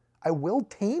 I will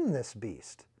tame this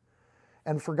beast.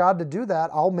 And for God to do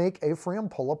that, I'll make Ephraim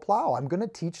pull a plow. I'm going to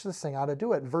teach this thing how to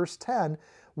do it. Verse 10,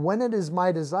 when it is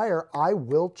my desire, I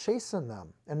will chasten them.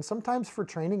 And sometimes for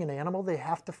training an animal, they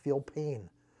have to feel pain.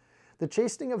 The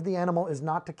chastening of the animal is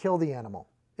not to kill the animal.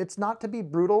 It's not to be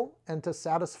brutal and to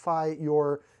satisfy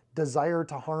your desire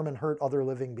to harm and hurt other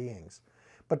living beings.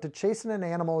 But to chasten an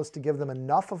animal is to give them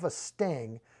enough of a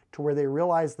sting to where they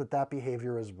realize that that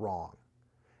behavior is wrong.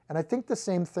 And I think the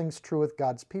same thing's true with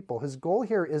God's people. His goal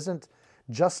here isn't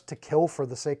just to kill for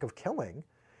the sake of killing.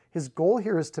 His goal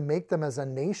here is to make them as a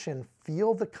nation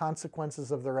feel the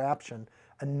consequences of their action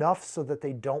enough so that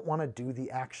they don't want to do the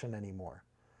action anymore.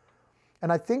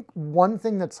 And I think one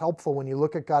thing that's helpful when you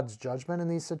look at God's judgment in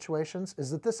these situations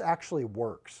is that this actually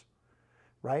works,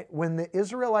 right? When the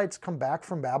Israelites come back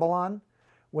from Babylon,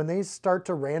 when they start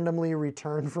to randomly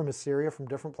return from Assyria from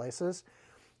different places,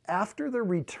 after the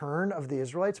return of the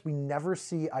Israelites, we never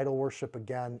see idol worship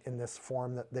again in this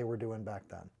form that they were doing back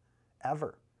then,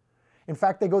 ever. In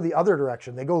fact, they go the other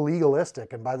direction. They go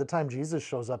legalistic, and by the time Jesus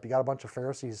shows up, you got a bunch of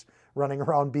Pharisees running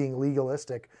around being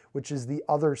legalistic, which is the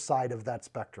other side of that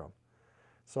spectrum.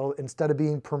 So instead of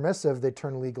being permissive, they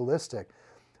turn legalistic.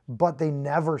 But they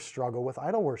never struggle with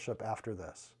idol worship after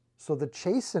this. So the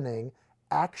chastening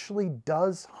actually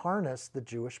does harness the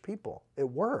Jewish people. It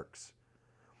works.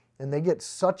 And they get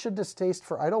such a distaste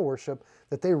for idol worship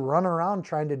that they run around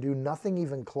trying to do nothing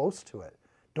even close to it.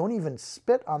 Don't even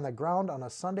spit on the ground on a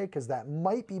Sunday because that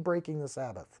might be breaking the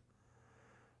Sabbath.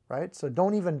 Right? So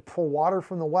don't even pull water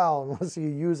from the well unless you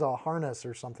use a harness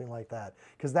or something like that,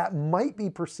 because that might be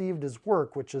perceived as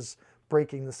work, which is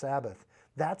breaking the Sabbath.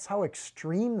 That's how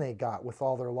extreme they got with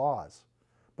all their laws.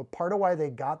 But part of why they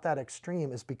got that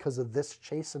extreme is because of this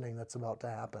chastening that's about to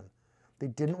happen. They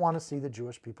didn't want to see the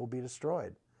Jewish people be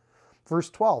destroyed. Verse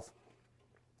 12,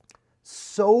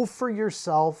 sow for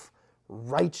yourself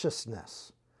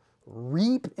righteousness,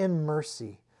 reap in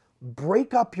mercy.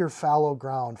 Break up your fallow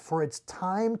ground, for it's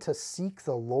time to seek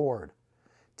the Lord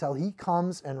till he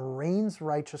comes and rains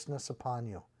righteousness upon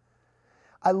you.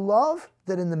 I love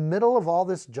that in the middle of all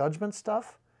this judgment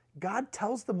stuff, God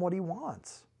tells them what he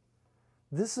wants.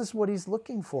 This is what he's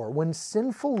looking for. When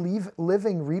sinful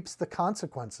living reaps the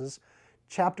consequences,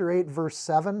 chapter 8, verse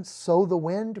 7, sow the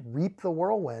wind, reap the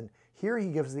whirlwind. Here he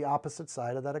gives the opposite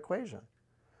side of that equation.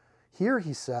 Here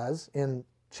he says in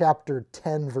chapter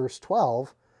 10, verse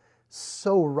 12,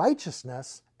 sow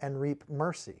righteousness and reap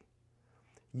mercy.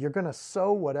 You're going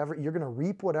to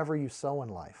reap whatever you sow in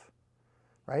life,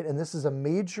 right? And this is a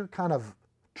major kind of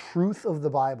truth of the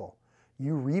Bible.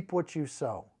 You reap what you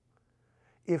sow.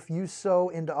 If you sow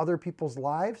into other people's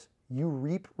lives, you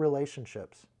reap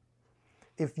relationships.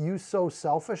 If you sow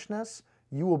selfishness,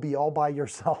 you will be all by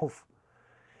yourself.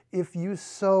 If you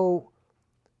sow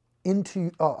into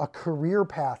a career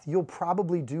path, you'll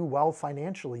probably do well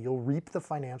financially. You'll reap the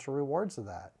financial rewards of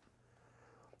that.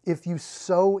 If you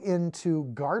sow into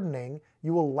gardening,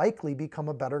 you will likely become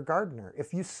a better gardener.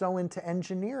 If you sow into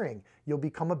engineering, you'll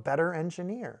become a better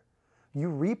engineer. You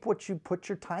reap what you put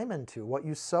your time into, what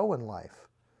you sow in life.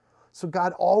 So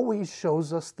God always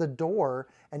shows us the door,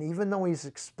 and even though he's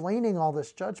explaining all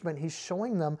this judgment, he's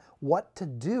showing them what to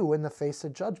do in the face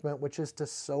of judgment, which is to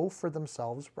sow for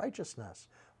themselves righteousness.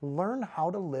 Learn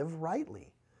how to live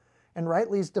rightly. And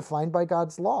rightly is defined by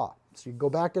God's law. So you go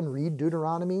back and read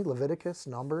Deuteronomy, Leviticus,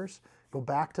 Numbers, go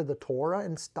back to the Torah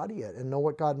and study it and know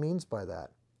what God means by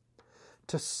that.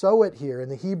 To sow it here in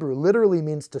the Hebrew literally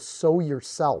means to sow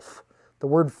yourself. The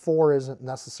word for isn't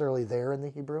necessarily there in the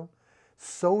Hebrew.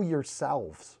 Sow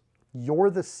yourselves.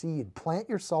 You're the seed. Plant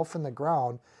yourself in the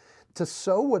ground. To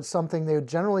sow was something they would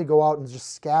generally go out and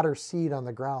just scatter seed on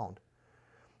the ground.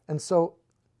 And so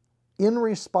in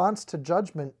response to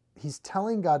judgment, he's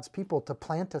telling God's people to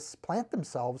plant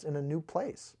themselves in a new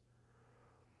place.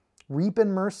 Reap in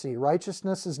mercy.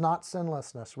 Righteousness is not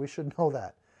sinlessness. We should know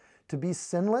that. To be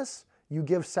sinless, you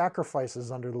give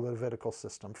sacrifices under the Levitical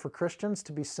system. For Christians,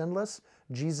 to be sinless,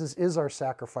 Jesus is our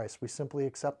sacrifice. We simply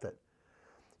accept it.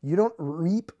 You don't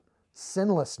reap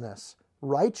sinlessness.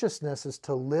 Righteousness is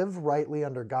to live rightly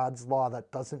under God's law.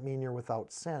 That doesn't mean you're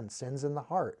without sin. Sin's in the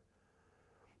heart.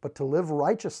 But to live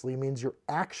righteously means your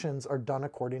actions are done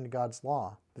according to God's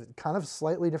law. Kind of a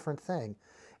slightly different thing.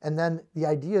 And then the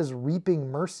idea is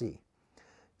reaping mercy.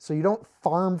 So you don't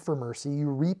farm for mercy, you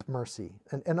reap mercy.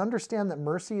 And understand that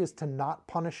mercy is to not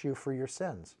punish you for your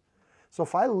sins. So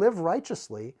if I live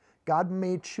righteously, God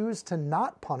may choose to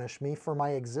not punish me for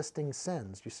my existing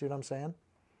sins. You see what I'm saying?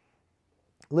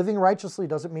 Living righteously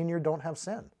doesn't mean you don't have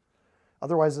sin.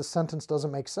 Otherwise, this sentence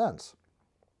doesn't make sense.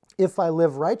 If I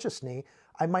live righteously,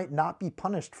 I might not be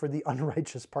punished for the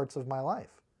unrighteous parts of my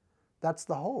life. That's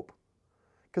the hope.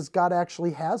 Because God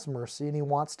actually has mercy and he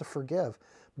wants to forgive.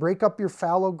 Break up your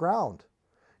fallow ground.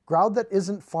 Ground that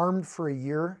isn't farmed for a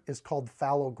year is called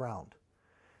fallow ground.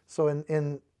 So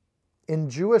in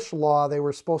Jewish law, they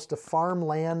were supposed to farm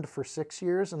land for 6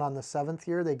 years, and on the 7th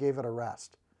year, they gave it a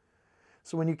rest.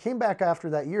 So when you came back after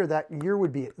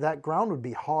that ground would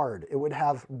be hard. It would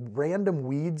have random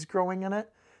weeds growing in it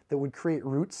that would create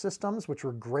root systems, which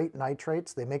were great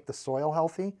nitrates. They make the soil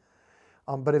healthy.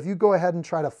 But if you go ahead and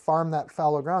try to farm that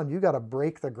fallow ground, you got to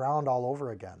break the ground all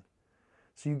over again.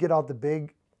 So you get out the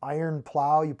big iron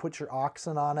plow, you put your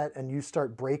oxen on it, and you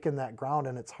start breaking that ground,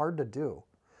 and it's hard to do.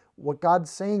 What God's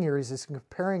saying here is he's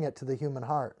comparing it to the human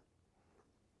heart.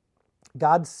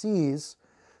 God sees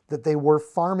that they were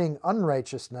farming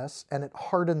unrighteousness, and it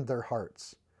hardened their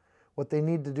hearts. What they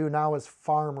need to do now is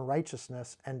farm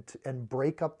righteousness and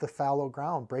break up the fallow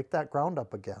ground, break that ground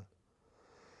up again.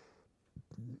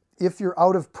 If you're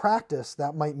out of practice,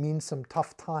 that might mean some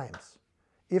tough times.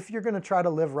 If you're going to try to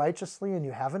live righteously and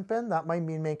you haven't been, that might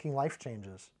mean making life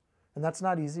changes. And that's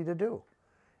not easy to do.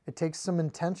 It takes some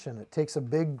intention. It takes a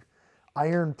big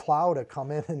iron plow to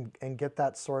come in and get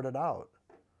that sorted out.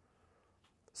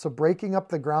 So breaking up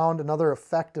the ground, another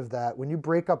effect of that, when you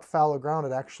break up fallow ground,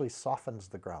 it actually softens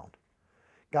the ground.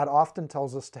 God often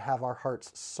tells us to have our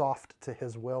hearts soft to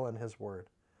his will and his word.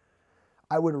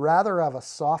 I would rather have a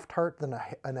soft heart than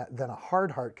a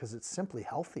hard heart because it's simply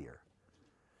healthier.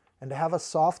 And to have a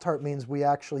soft heart means we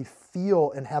actually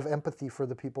feel and have empathy for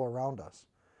the people around us.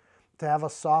 To have a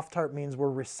soft heart means we're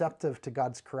receptive to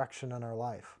God's correction in our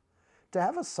life. To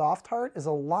have a soft heart is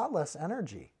a lot less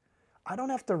energy. I don't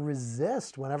have to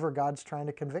resist whenever God's trying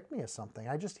to convict me of something.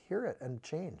 I just hear it and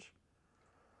change.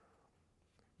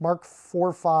 Mark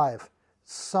 4:5,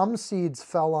 some seeds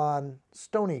fell on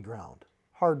stony ground,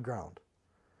 hard ground,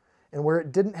 and where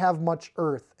it didn't have much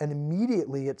earth, and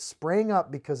immediately it sprang up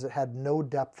because it had no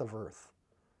depth of earth.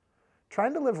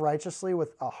 Trying to live righteously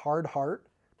with a hard heart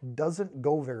doesn't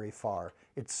go very far.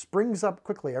 It springs up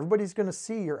quickly. Everybody's going to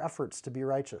see your efforts to be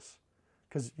righteous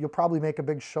because you'll probably make a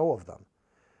big show of them.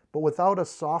 But without a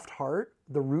soft heart,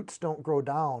 the roots don't grow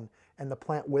down and the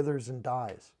plant withers and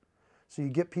dies. So you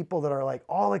get people that are like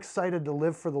all excited to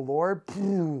live for the Lord,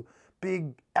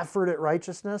 big effort at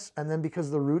righteousness, and then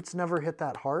because the roots never hit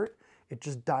that heart, it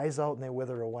just dies out and they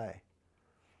wither away.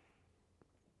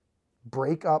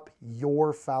 Break up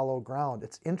your fallow ground.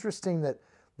 It's interesting that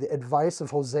the advice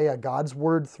of Hosea, God's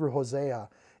word through Hosea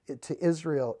to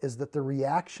Israel, is that the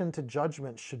reaction to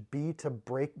judgment should be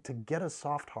to get a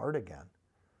soft heart again.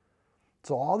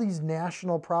 So all these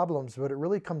national problems, but it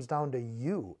really comes down to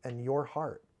you and your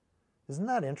heart. Isn't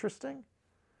that interesting?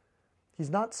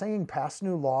 He's not saying pass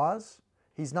new laws.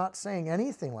 He's not saying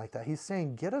anything like that. He's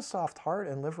saying get a soft heart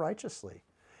and live righteously.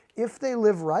 If they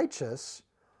live righteous,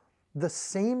 the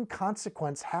same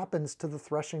consequence happens to the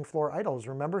threshing floor idols.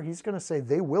 Remember, he's going to say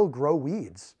they will grow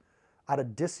weeds out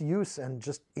of disuse and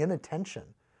just inattention.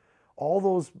 All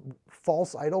those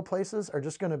false idol places are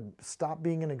just going to stop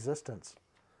being in existence.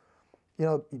 You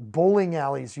know, bowling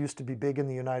alleys used to be big in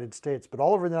the United States, but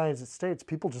all over the United States,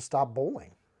 people just stopped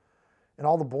bowling. And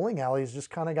all the bowling alleys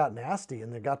just kind of got nasty,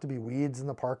 and there got to be weeds in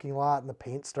the parking lot, and the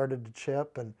paint started to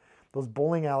chip, and those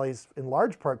bowling alleys, in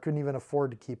large part, couldn't even afford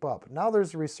to keep up. Now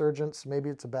there's a resurgence. Maybe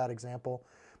it's a bad example.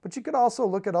 But you could also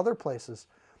look at other places.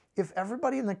 If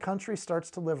everybody in the country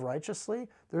starts to live righteously,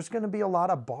 there's going to be a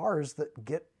lot of bars that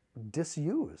get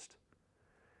disused.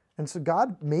 And so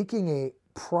God making a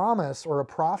promise or a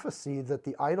prophecy that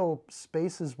the idol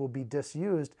spaces will be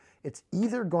disused, it's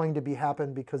either going to be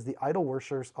happen because the idol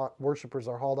worshipers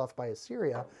are hauled off by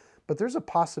Assyria, but there's a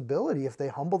possibility if they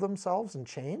humble themselves and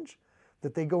change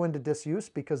that they go into disuse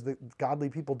because the godly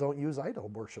people don't use idol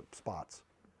worship spots.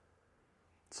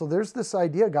 So there's this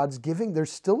idea God's giving,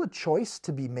 there's still a choice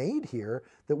to be made here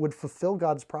that would fulfill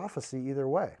God's prophecy either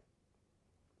way.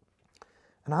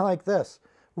 And I like this.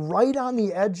 Right on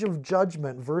the edge of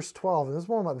judgment, verse 12, and this is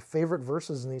one of my favorite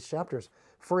verses in these chapters,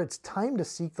 for it's time to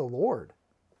seek the Lord.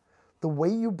 The way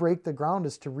you break the ground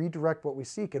is to redirect what we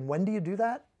seek. And when do you do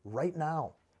that? Right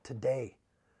now, today.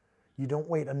 You don't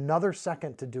wait another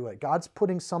second to do it. God's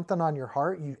putting something on your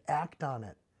heart, you act on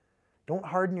it. Don't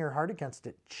harden your heart against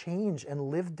it. Change and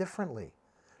live differently.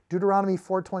 Deuteronomy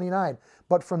 4:29,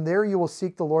 but from there you will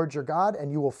seek the Lord your God,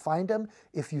 and you will find him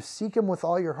if you seek him with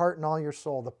all your heart and all your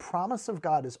soul. The promise of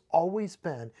God has always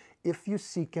been, if you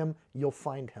seek him, you'll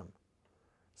find him.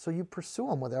 So you pursue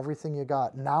him with everything you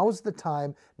got. Now's the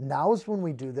time. Now's when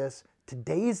we do this.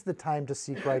 Today's the time to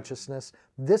seek righteousness.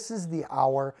 This is the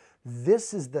hour.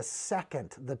 This is the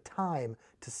second, the time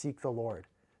to seek the Lord.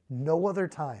 No other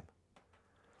time.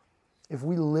 If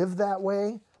we live that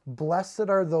way, blessed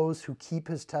are those who keep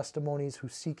his testimonies, who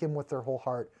seek him with their whole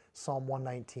heart. Psalm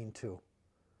 119:2.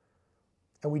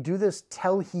 And we do this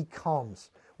till he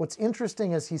comes. What's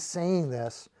interesting as he's saying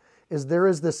this is there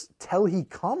is this till he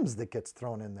comes that gets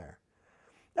thrown in there.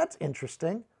 That's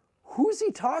interesting. Who's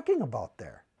he talking about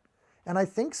there? And I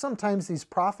think sometimes these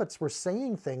prophets were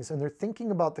saying things and they're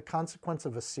thinking about the consequence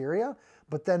of Assyria,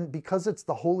 but then because it's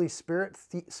the Holy Spirit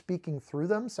speaking through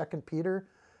them, 2 Peter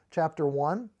chapter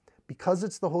 1, because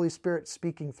it's the Holy Spirit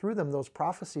speaking through them, those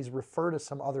prophecies refer to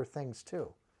some other things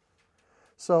too.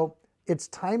 So it's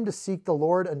time to seek the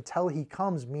Lord until he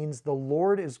comes means the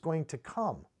Lord is going to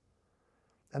come.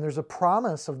 And there's a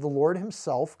promise of the Lord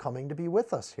himself coming to be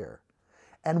with us here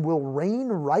and will rain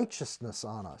righteousness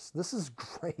on us. This is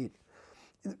great.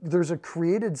 There's a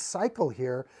created cycle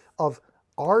here of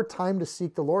our time to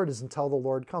seek the Lord is until the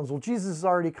Lord comes. Well, Jesus has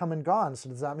already come and gone, so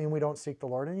does that mean we don't seek the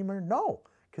Lord anymore? No,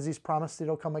 because he's promised that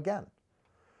he'll come again.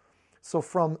 So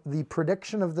from the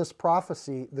prediction of this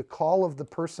prophecy, the call of the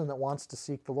person that wants to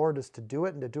seek the Lord is to do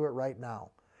it and to do it right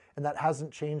now. And that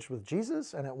hasn't changed with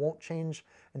Jesus, and it won't change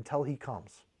until he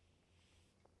comes.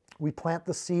 We plant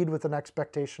the seed with an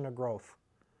expectation of growth.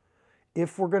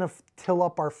 If we're going to till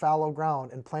up our fallow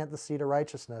ground and plant the seed of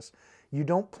righteousness, you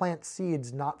don't plant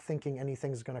seeds not thinking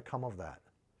anything's going to come of that.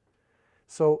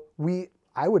 So we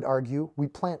I would argue we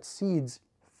plant seeds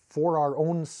for our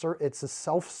own, it's a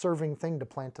self-serving thing to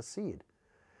plant a seed.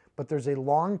 But there's a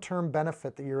long-term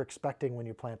benefit that you're expecting when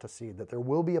you plant a seed, that there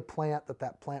will be a plant,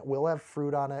 that plant will have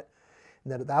fruit on it,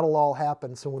 and that'll all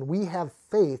happen. So when we have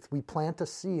faith, we plant a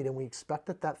seed and we expect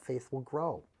that faith will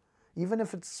grow, even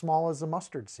if it's small as a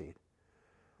mustard seed.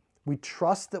 We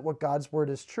trust that what God's word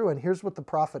is true. And here's what the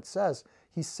prophet says.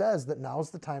 He says that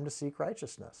now's the time to seek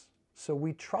righteousness. So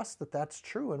we trust that that's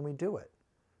true and we do it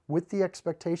with the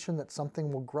expectation that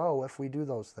something will grow if we do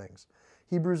those things.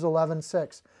 Hebrews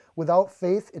 11:6, without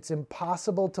faith, it's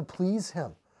impossible to please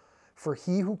him. For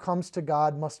he who comes to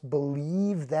God must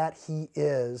believe that he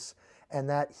is, and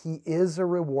that he is a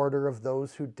rewarder of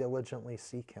those who diligently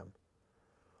seek him.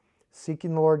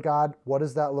 Seeking the Lord God, what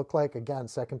does that look like? Again,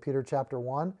 2 Peter chapter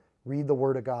 1, read the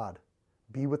word of God.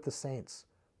 Be with the saints.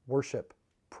 Worship.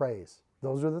 Praise.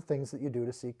 Those are the things that you do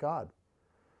to seek God.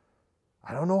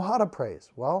 I don't know how to praise.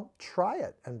 Well, try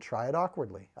it, and try it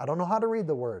awkwardly. I don't know how to read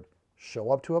the word.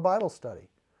 Show up to a Bible study.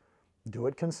 Do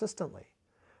it consistently.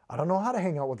 I don't know how to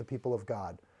hang out with the people of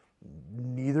God.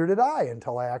 Neither did I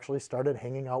until I actually started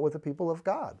hanging out with the people of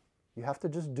God. You have to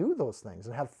just do those things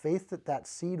and have faith that that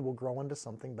seed will grow into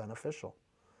something beneficial.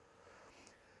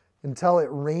 Until it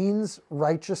rains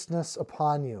righteousness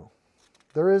upon you.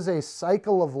 There is a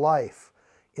cycle of life.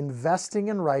 Investing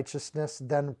in righteousness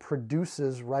then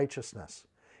produces righteousness.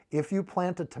 If you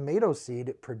plant a tomato seed,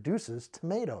 it produces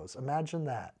tomatoes. Imagine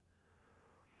that.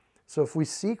 So if we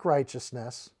seek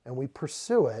righteousness and we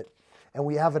pursue it and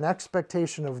we have an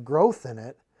expectation of growth in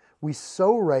it, we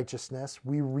sow righteousness,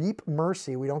 we reap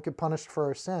mercy, we don't get punished for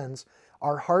our sins,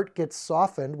 our heart gets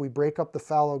softened, we break up the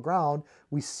fallow ground,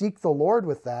 we seek the Lord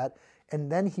with that,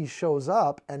 and then he shows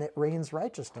up and it rains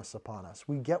righteousness upon us.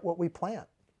 We get what we plant.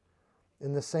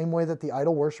 In the same way that the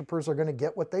idol worshipers are going to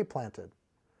get what they planted.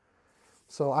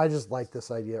 So I just like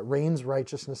this idea. It rains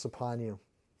righteousness upon you.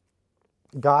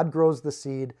 God grows the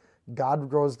seed. God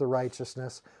grows the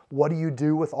righteousness. What do you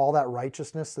do with all that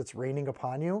righteousness that's raining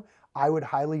upon you? I would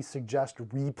highly suggest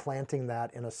replanting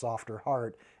that in a softer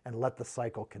heart and let the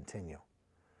cycle continue.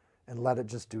 And let it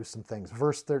just do some things.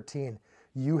 Verse 13,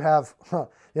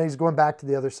 he's going back to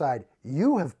the other side.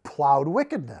 You have plowed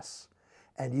wickedness.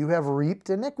 And you have reaped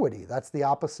iniquity. That's the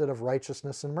opposite of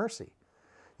righteousness and mercy.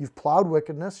 You've plowed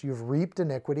wickedness, you've reaped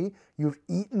iniquity, you've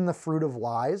eaten the fruit of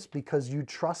lies because you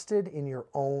trusted in your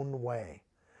own way.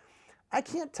 I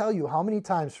can't tell you how many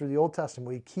times through the Old Testament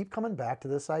we keep coming back to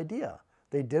this idea.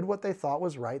 They did what they thought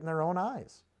was right in their own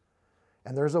eyes.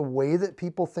 And there's a way that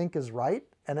people think is right,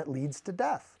 and it leads to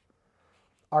death.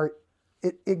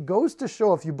 It goes to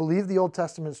show, if you believe the Old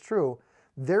Testament is true,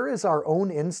 there is our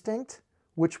own instinct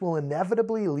which will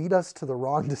inevitably lead us to the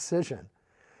wrong decision.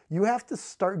 You have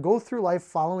to go through life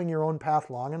following your own path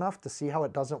long enough to see how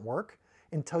it doesn't work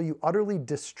until you utterly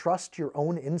distrust your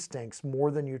own instincts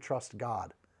more than you trust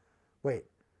God. Wait,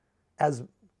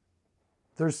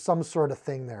 there's some sort of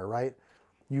thing there, right?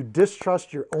 You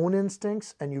distrust your own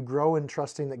instincts and you grow in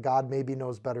trusting that God maybe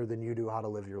knows better than you do how to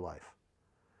live your life.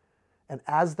 And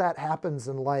as that happens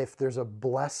in life, there's a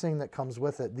blessing that comes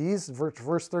with it. These,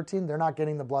 verse 13, they're not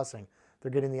getting the blessing. They're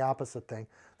getting the opposite thing.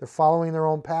 They're following their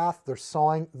own path. They're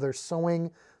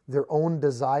sowing their own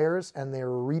desires, and they're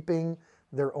reaping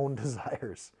their own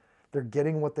desires. They're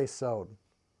getting what they sowed.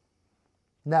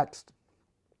 Next,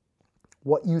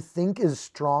 what you think is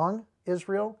strong,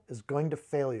 Israel, is going to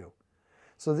fail you.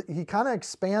 So he kind of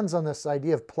expands on this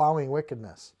idea of plowing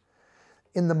wickedness.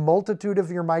 In the multitude of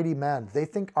your mighty men, they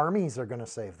think armies are going to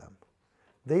save them.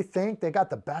 They think they got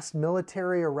the best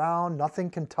military around, nothing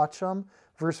can touch them.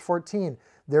 Verse 14,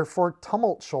 therefore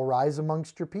tumult shall rise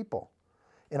amongst your people,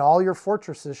 and all your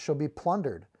fortresses shall be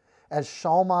plundered. As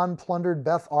Shalman plundered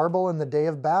Beth Arbel in the day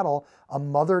of battle, a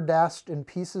mother dashed in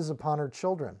pieces upon her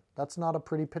children. That's not a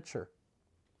pretty picture.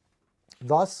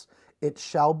 Thus it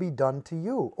shall be done to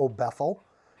you, O Bethel,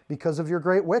 because of your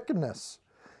great wickedness.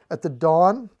 At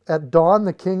dawn,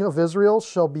 the king of Israel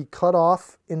shall be cut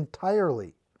off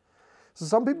entirely. So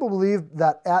some people believe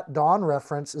that at dawn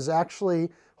reference is actually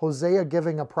Hosea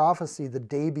giving a prophecy the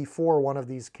day before one of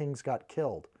these kings got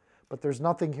killed. But there's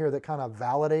nothing here that kind of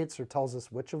validates or tells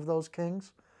us which of those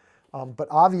kings. But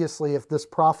obviously, if this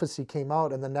prophecy came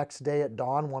out and the next day at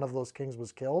dawn one of those kings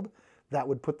was killed, that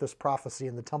would put this prophecy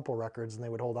in the temple records and they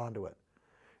would hold on to it.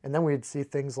 And then we'd see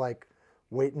things like,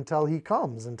 wait until he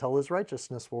comes, until his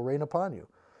righteousness will reign upon you.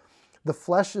 The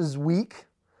flesh is weak,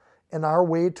 and our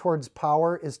way towards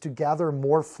power is to gather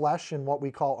more flesh in what we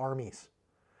call armies.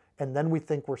 And then we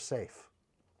think we're safe,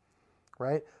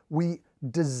 right? We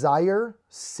desire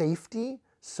safety,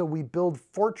 so we build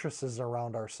fortresses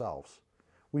around ourselves.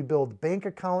 We build bank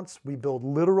accounts. We build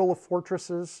literal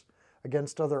fortresses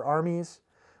against other armies.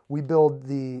 We build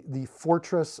the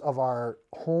fortress of our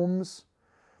homes.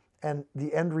 And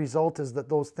the end result is that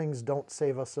those things don't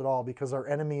save us at all, because our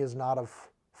enemy is not of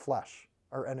flesh.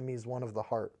 Our enemy is one of the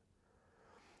heart.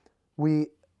 We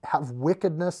have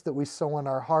wickedness that we sow in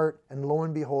our heart, and lo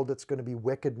and behold, it's going to be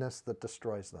wickedness that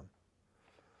destroys them.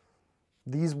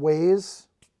 These ways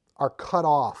are cut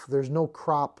off. There's no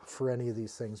crop for any of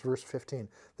these things. Verse 15,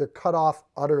 they're cut off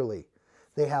utterly.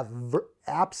 They have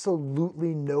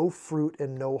absolutely no fruit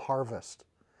and no harvest.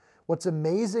 What's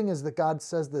amazing is that God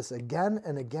says this again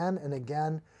and again and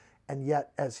again, and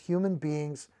yet as human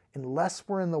beings, unless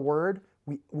we're in the Word,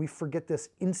 we forget this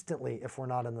instantly if we're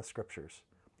not in the Scriptures.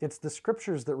 It's the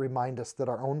Scriptures that remind us that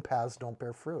our own paths don't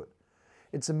bear fruit.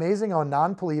 It's amazing how a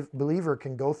non-believer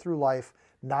can go through life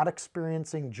not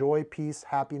experiencing joy, peace,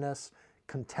 happiness,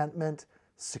 contentment,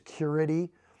 security.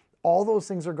 All those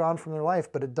things are gone from their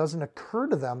life, but it doesn't occur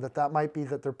to them that that might be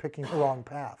that they're picking the wrong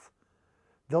path.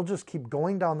 They'll just keep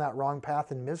going down that wrong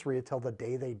path in misery until the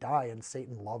day they die, and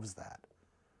Satan loves that.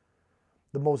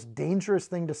 The most dangerous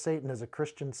thing to Satan is a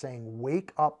Christian saying,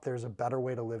 wake up, there's a better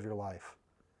way to live your life.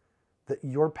 That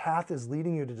your path is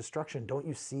leading you to destruction. Don't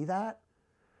you see that?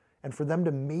 And for them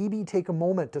to maybe take a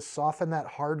moment to soften that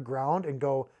hard ground and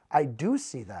go, I do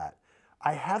see that.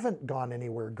 I haven't gone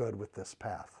anywhere good with this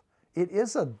path. It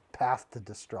is a path to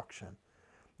destruction.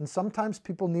 And sometimes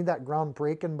people need that ground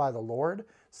breaking by the Lord.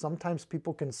 Sometimes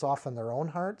people can soften their own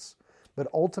hearts. But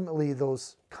ultimately,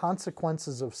 those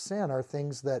consequences of sin are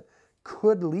things that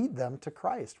could lead them to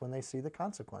Christ when they see the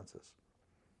consequences.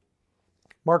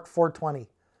 Mark 4:20.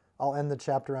 I'll end the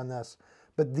chapter on this.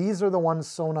 But these are the ones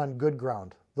sown on good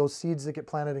ground, those seeds that get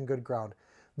planted in good ground.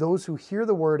 Those who hear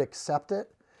the word accept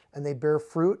it, and they bear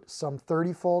fruit, some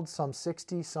 30-fold, some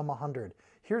 60, some 100.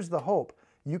 Here's the hope.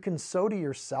 You can sow to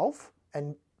yourself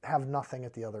and have nothing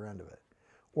at the other end of it.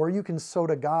 Or you can sow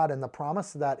to God, and the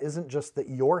promise of that isn't just that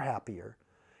you're happier.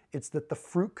 It's that the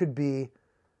fruit could be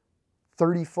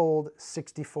 30-fold,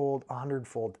 60-fold,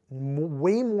 100-fold.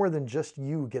 Way more than just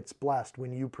you gets blessed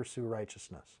when you pursue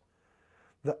righteousness.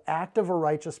 The act of a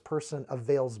righteous person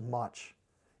avails much.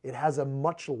 It has a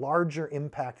much larger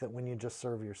impact than when you just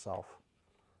serve yourself.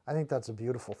 I think that's a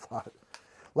beautiful thought.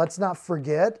 Let's not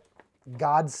forget,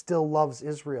 God still loves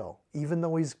Israel, even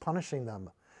though he's punishing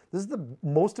them. This is the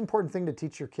most important thing to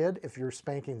teach your kid if you're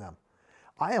spanking them.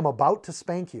 I am about to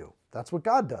spank you. That's what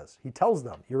God does. He tells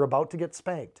them, you're about to get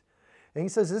spanked. And he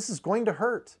says, this is going to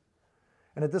hurt.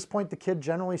 And at this point, the kid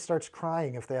generally starts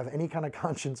crying if they have any kind of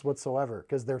conscience whatsoever,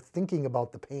 because they're thinking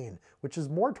about the pain, which is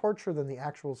more torture than the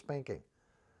actual spanking.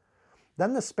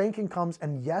 Then the spanking comes,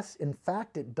 and yes, in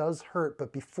fact, it does hurt.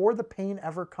 But before the pain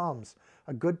ever comes,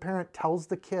 a good parent tells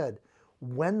the kid,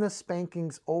 when the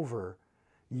spanking's over,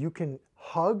 you can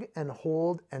hug and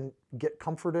hold and get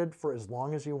comforted for as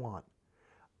long as you want.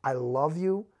 I love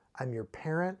you. I'm your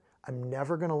parent. I'm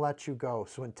never going to let you go.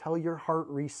 So until your heart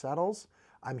resettles,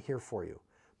 I'm here for you.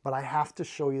 But I have to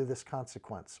show you this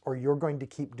consequence, or you're going to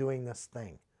keep doing this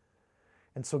thing.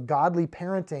 And so godly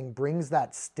parenting brings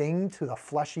that sting to the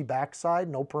fleshy backside,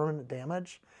 no permanent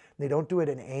damage. They don't do it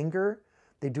in anger.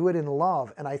 They do it in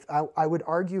love. And I would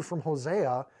argue from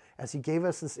Hosea, as he gave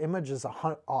us this image as a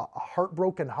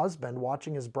heartbroken husband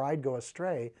watching his bride go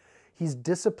astray, he's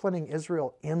disciplining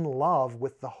Israel in love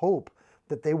with the hope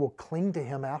that they will cling to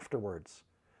him afterwards.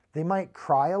 They might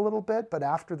cry a little bit, but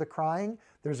after the crying,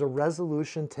 there's a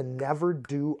resolution to never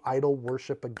do idol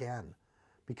worship again,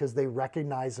 because they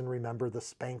recognize and remember the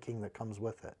spanking that comes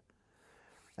with it.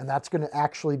 And that's going to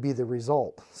actually be the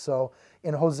result. So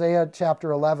in Hosea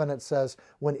chapter 11, it says,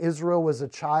 when Israel was a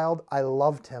child, I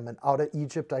loved him, and out of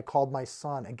Egypt I called my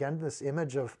son. Again, this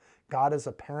image of God as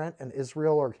a parent and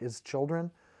Israel or his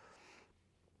children.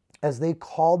 As they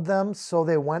called them, so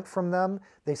they went from them.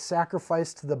 They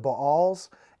sacrificed to the Baals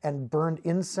and burned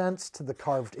incense to the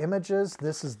carved images.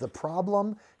 This is the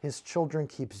problem. His children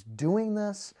keeps doing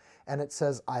this. And it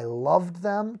says, I loved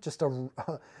them. Just a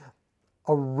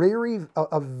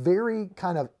very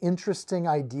kind of interesting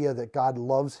idea that God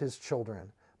loves his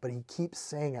children. But he keeps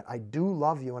saying it. I do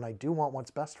love you, and I do want what's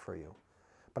best for you.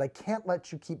 But I can't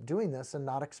let you keep doing this and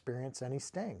not experience any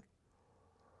sting.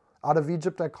 Out of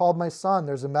Egypt I called my son.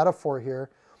 There's a metaphor here.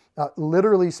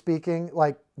 Literally speaking,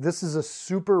 like this is a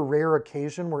super rare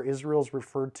occasion where Israel's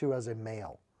referred to as a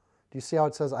male. Do you see how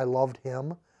it says, I loved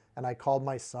him and I called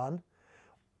my son?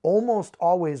 Almost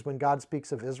always when God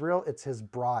speaks of Israel, it's his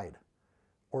bride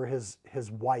or his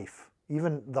wife.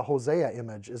 Even the Hosea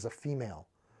image is a female.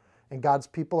 And God's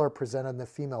people are presented in the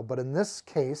female. But in this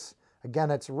case, again,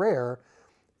 it's rare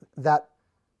that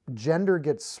gender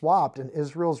gets swapped and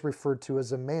Israel's referred to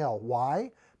as a male.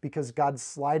 Why? Because God's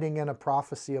sliding in a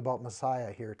prophecy about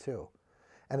Messiah here too.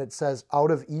 And it says,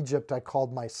 out of Egypt I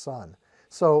called my son.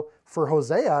 So for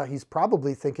Hosea, he's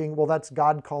probably thinking, well, that's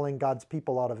God calling God's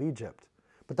people out of Egypt.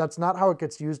 But that's not how it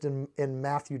gets used in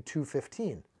Matthew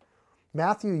 2:15.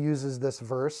 Matthew uses this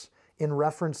verse in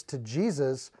reference to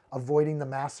Jesus avoiding the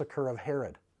massacre of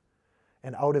Herod.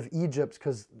 And out of Egypt,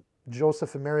 because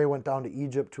Joseph and Mary went down to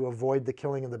Egypt to avoid the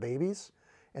killing of the babies,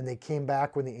 and they came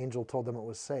back when the angel told them it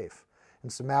was safe.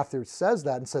 And so Matthew says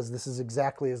that and says this is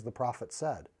exactly as the prophet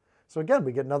said. So again,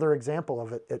 we get another example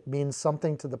of it. It means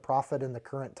something to the prophet in the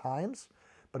current times,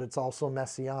 but it's also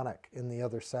messianic in the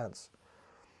other sense.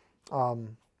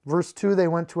 Verse 2, they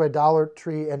went to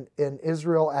idolatry, and in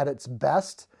Israel at its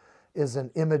best is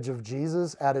an image of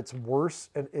Jesus. At its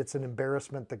worst, it's an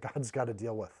embarrassment that God's got to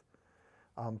deal with.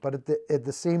 But at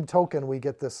the same token, we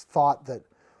get this thought that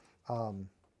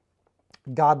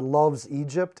God loves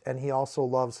Egypt, and he also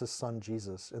loves his son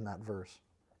Jesus in that verse.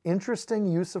 Interesting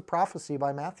use of prophecy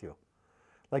by Matthew.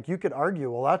 Like you could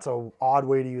argue, well, that's an odd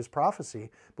way to use prophecy,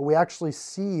 but we actually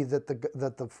see that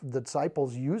the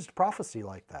disciples used prophecy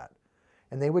like that.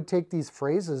 And they would take these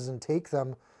phrases and take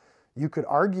them, you could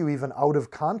argue even out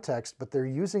of context, but they're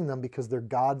using them because they're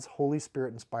God's Holy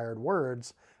Spirit inspired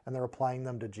words, and they're applying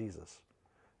them to Jesus.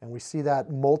 And we see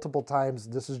that multiple times.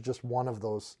 This is just one of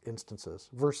those instances.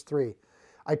 Verse 3,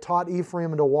 I taught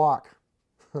Ephraim to walk.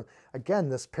 Again,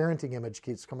 this parenting image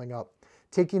keeps coming up.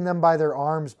 Taking them by their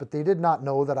arms, but they did not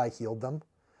know that I healed them.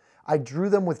 I drew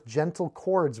them with gentle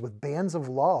cords, with bands of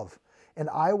love. And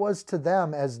I was to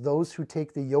them as those who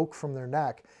take the yoke from their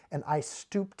neck, and I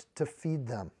stooped to feed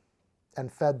them and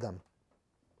fed them.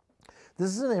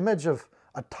 This is an image of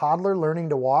a toddler learning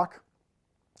to walk.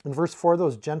 In verse 4,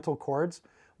 those gentle cords.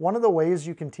 One of the ways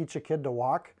you can teach a kid to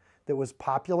walk that was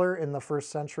popular in the first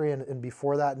century and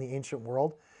before that in the ancient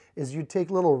world is you'd take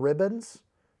little ribbons,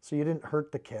 so you didn't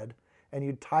hurt the kid, and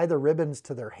you'd tie the ribbons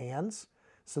to their hands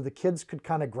so the kids could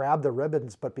kind of grab the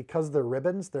ribbons, but because they're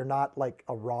ribbons, they're not like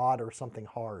a rod or something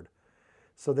hard.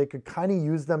 So they could kind of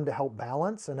use them to help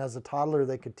balance, and as a toddler,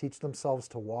 they could teach themselves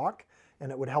to walk,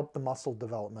 and it would help the muscle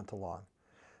development along.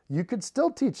 You could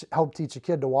still help teach a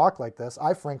kid to walk like this.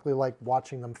 I frankly like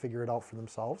watching them figure it out for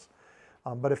themselves.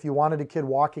 But if you wanted a kid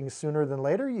walking sooner than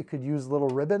later, you could use little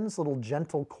ribbons, little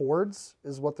gentle cords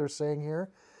is what they're saying here.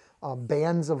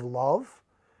 Bands of love,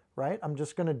 right? I'm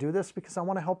just going to do this because I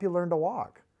want to help you learn to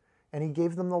walk. And he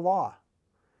gave them the law.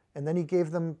 And then he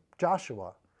gave them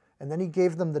Joshua. And then he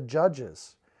gave them the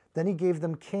judges. Then he gave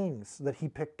them kings that he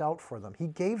picked out for them. He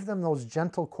gave them those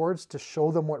gentle cords to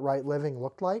show them what right living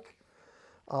looked like.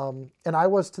 And I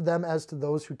was to them as to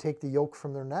those who take the yoke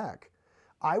from their neck.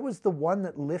 I was the one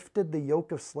that lifted the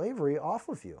yoke of slavery off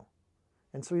of you.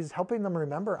 And so he's helping them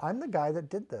remember, I'm the guy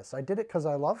that did this. I did it because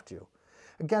I loved you.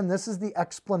 Again, this is the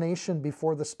explanation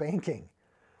before the spanking.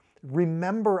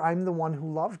 Remember, I'm the one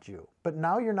who loved you. But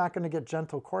now you're not going to get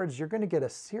gentle cords. You're going to get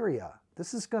Assyria.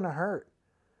 This is going to hurt.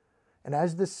 And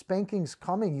as this spanking's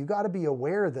coming, you got to be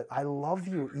aware that I love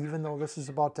you even though this is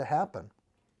about to happen.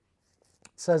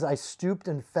 It says, I stooped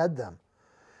and fed them.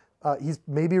 He's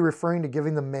maybe referring to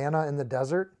giving them manna in the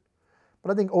desert.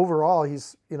 But I think overall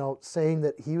he's saying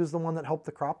that he was the one that helped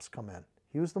the crops come in.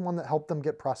 He was the one that helped them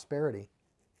get prosperity.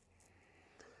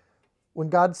 When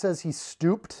God says he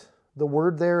stooped, the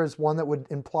word there is one that would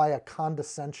imply a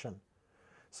condescension.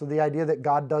 So the idea that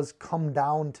God does come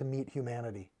down to meet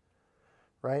humanity,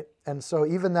 right? And so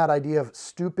even that idea of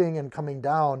stooping and coming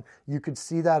down, you could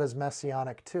see that as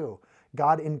messianic too.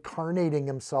 God incarnating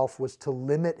himself was to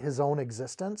limit his own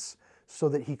existence so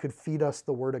that he could feed us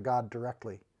the word of God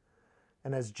directly.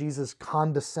 And as Jesus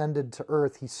condescended to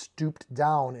earth, he stooped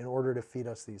down in order to feed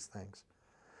us these things.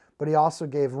 But he also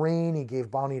gave rain, he gave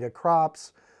bounty to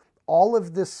crops. All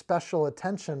of this special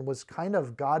attention was kind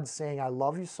of God saying, I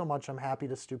love you so much, I'm happy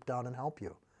to stoop down and help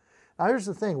you. Now here's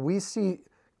the thing, we see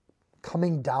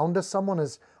coming down to someone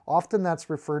as often that's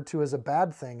referred to as a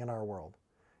bad thing in our world.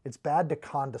 It's bad to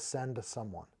condescend to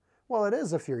someone. Well, it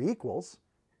is if you're equals,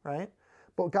 right?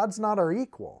 But God's not our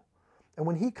equal. And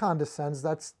when he condescends,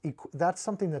 that's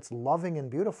something that's loving and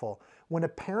beautiful. When a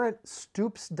parent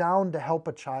stoops down to help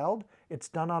a child, it's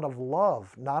done out of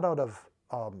love, not out of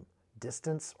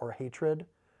distance or hatred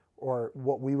or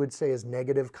what we would say is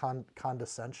negative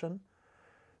condescension.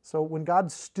 So when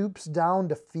God stoops down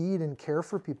to feed and care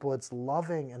for people, it's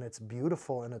loving and it's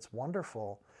beautiful and it's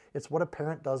wonderful. It's what a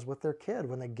parent does with their kid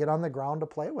when they get on the ground to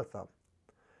play with them.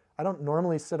 I don't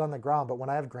normally sit on the ground, but when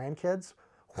I have grandkids,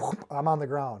 whoop, I'm on the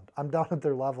ground. I'm down at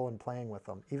their level and playing with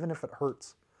them, even if it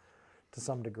hurts to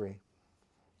some degree.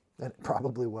 And it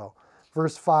probably will.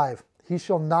 Verse 5, he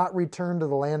shall not return to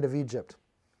the land of Egypt.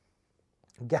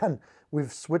 Again,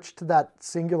 we've switched to that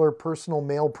singular personal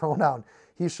male pronoun.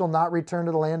 He shall not return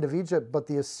to the land of Egypt, but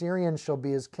the Assyrian shall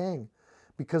be his king,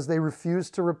 because they refuse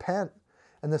to repent.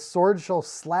 And the sword shall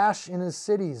slash in his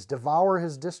cities, devour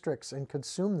his districts, and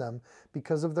consume them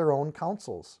because of their own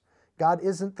counsels. God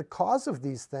isn't the cause of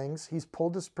these things. He's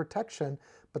pulled his protection,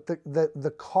 but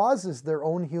the cause is their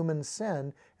own human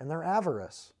sin and their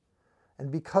avarice.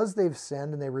 And because they've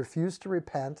sinned and they refuse to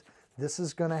repent, this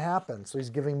is going to happen. So he's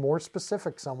giving more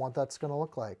specifics on what that's going to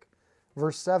look like.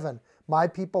 Verse 7, my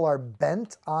people are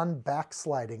bent on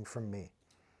backsliding from me.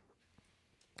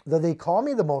 Though they call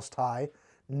me the Most High,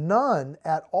 none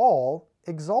at all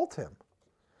exalt him.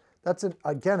 That's,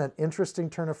 again, an interesting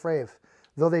turn of phrase.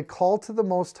 Though they call to the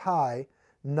Most High,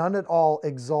 none at all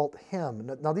exalt him.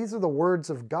 Now, these are the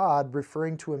words of God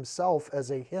referring to himself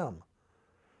as a him.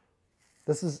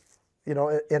 This is,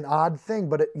 an odd thing,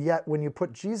 but yet when you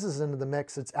put Jesus into the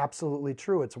mix, it's absolutely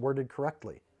true. It's worded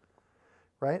correctly,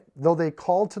 right? Though they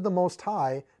call to the Most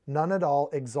High, none at all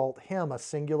exalt him, a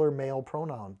singular male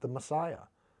pronoun, the Messiah.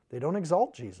 They don't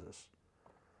exalt Jesus.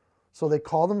 So they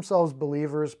call themselves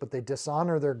believers, but they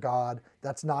dishonor their God.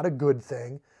 That's not a good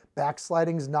thing.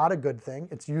 Backsliding is not a good thing.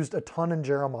 It's used a ton in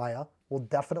Jeremiah. We'll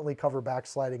definitely cover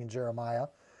backsliding in Jeremiah.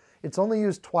 It's only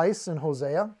used twice in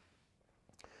Hosea.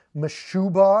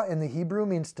 Meshubah in the Hebrew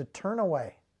means to turn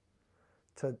away,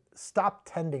 to stop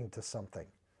tending to something.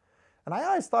 And I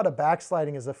always thought of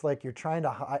backsliding as if you're trying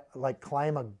to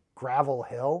climb a gravel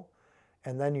hill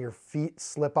and then your feet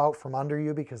slip out from under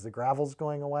you because the gravel's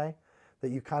going away, that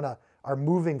you kind of are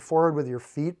moving forward with your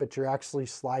feet, but you're actually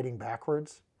sliding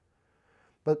backwards.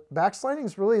 But backsliding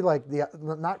is really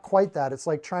not quite that. It's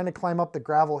like trying to climb up the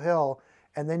gravel hill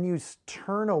and then you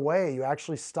turn away. You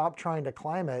actually stop trying to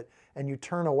climb it and you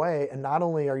turn away, and not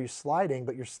only are you sliding,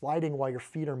 but you're sliding while your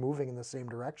feet are moving in the same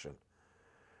direction.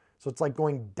 So it's like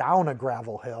going down a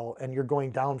gravel hill and you're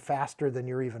going down faster than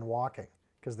you're even walking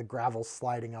because the gravel's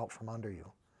sliding out from under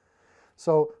you.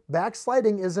 So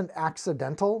backsliding isn't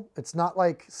accidental. It's not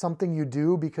like something you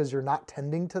do because you're not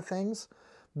tending to things.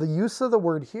 The use of the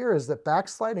word here is that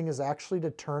backsliding is actually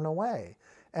to turn away.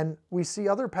 And we see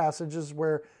other passages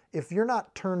where if you're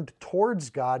not turned towards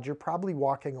God, you're probably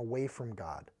walking away from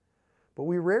God. But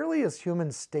we rarely as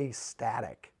humans stay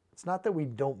static. It's not that we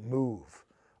don't move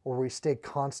or we stay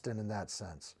constant in that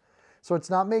sense. So it's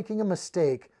not making a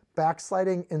mistake.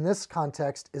 Backsliding in this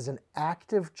context is an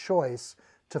active choice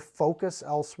to focus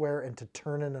elsewhere and to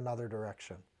turn in another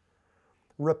direction.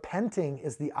 Repenting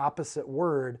is the opposite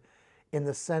word in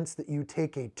the sense that you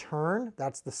take a turn.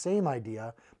 That's the same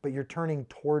idea, but you're turning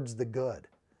towards the good.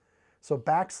 So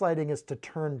backsliding is to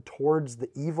turn towards the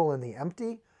evil and the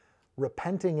empty.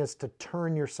 Repenting is to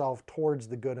turn yourself towards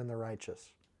the good and the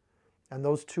righteous. And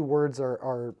those two words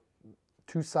are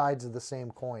two sides of the same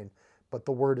coin, but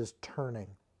the word is turning.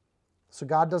 So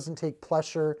God doesn't take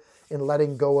pleasure in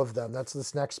letting go of them. That's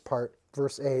this next part,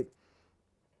 verse 8.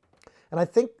 And I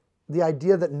think the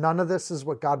idea that none of this is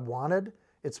what God wanted,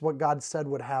 it's what God said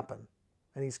would happen.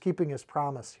 And he's keeping his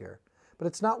promise here. But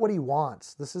it's not what he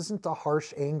wants. This isn't a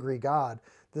harsh, angry God.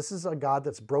 This is a God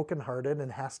that's brokenhearted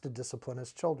and has to discipline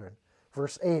his children.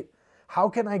 Verse 8, how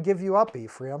can I give you up,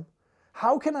 Ephraim?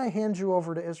 How can I hand you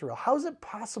over to Israel? How is it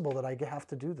possible that I have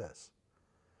to do this?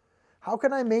 How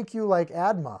can I make you like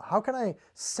Admah? How can I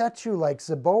set you like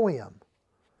Zeboim?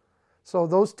 So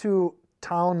those two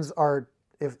towns are,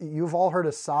 if you've all heard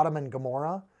of Sodom and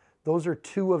Gomorrah, those are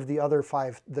two of the other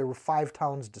five. There were 5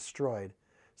 towns destroyed.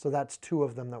 So that's 2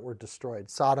 of them that were destroyed.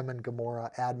 Sodom and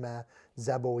Gomorrah, Admah,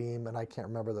 Zeboim, and I can't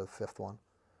remember the 5th one.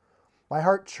 My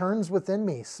heart churns within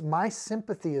me. My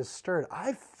sympathy is stirred.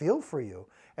 I feel for you.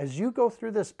 As you go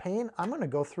through this pain, I'm going to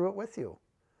go through it with you.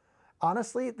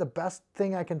 Honestly, the best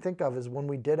thing I can think of is when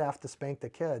we did have to spank the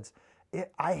kids.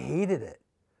 I hated it.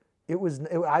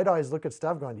 I'd always look at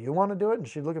Steph going, do you want to do it? And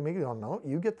she'd look at me going, no,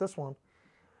 you get this one.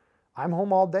 I'm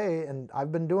home all day and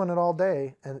I've been doing it all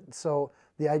day. And so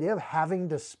the idea of having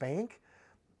to spank,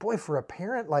 boy, for a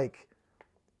parent,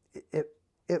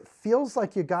 it feels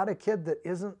like you got a kid that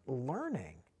isn't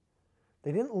learning.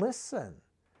 They didn't listen.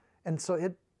 And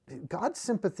so God's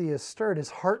sympathy is stirred. His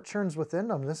heart churns within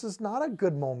him. This is not a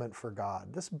good moment for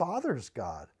God. This bothers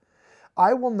God.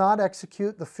 I will not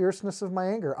execute the fierceness of my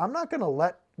anger. I'm not going to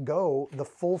let go the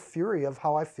full fury of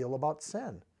how I feel about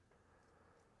sin.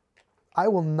 I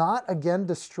will not again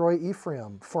destroy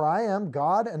Ephraim, for I am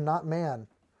God and not man,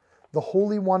 the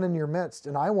Holy One in your midst,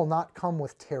 and I will not come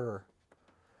with terror.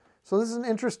 So this is an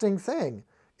interesting thing.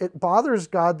 It bothers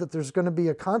God that there's going to be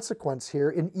a consequence here,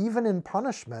 and even in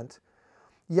punishment,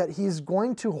 Yet he's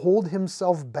going to hold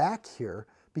himself back here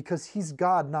because he's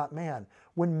God, not man.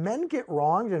 When men get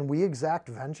wronged and we exact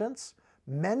vengeance,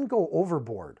 men go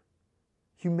overboard.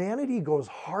 Humanity goes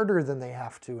harder than they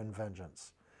have to in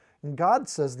vengeance. And God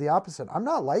says the opposite. I'm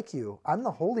not like you. I'm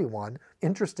the Holy One.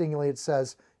 Interestingly, it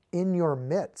says, in your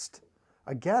midst.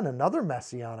 Again, another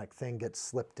messianic thing gets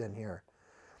slipped in here.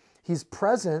 He's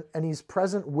present, and he's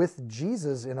present with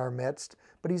Jesus in our midst,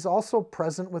 but he's also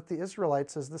present with the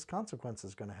Israelites as this consequence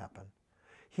is going to happen.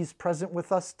 He's present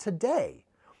with us today,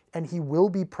 and he will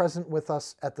be present with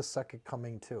us at the second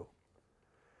coming too.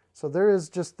 So there is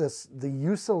just this, the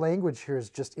use of language here is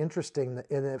just interesting,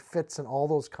 and it fits in all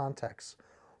those contexts.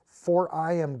 For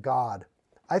I am God.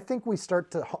 I think we start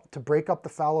to break up the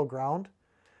fallow ground.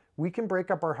 We can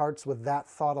break up our hearts with that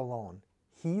thought alone.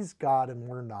 He's God and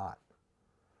we're not.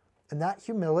 And that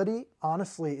humility,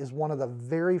 honestly, is one of the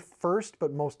very first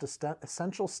but most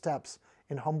essential steps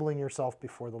in humbling yourself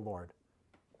before the Lord.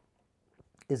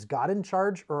 Is God in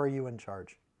charge or are you in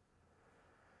charge?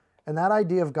 And that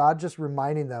idea of God just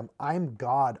reminding them, I'm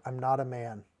God, I'm not a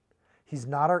man. He's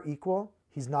not our equal.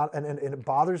 He's not, and it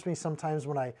bothers me sometimes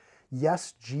when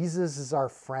yes, Jesus is our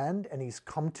friend and he's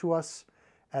come to us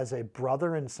as a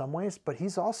brother in some ways, but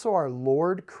he's also our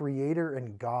Lord, Creator,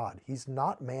 and God. He's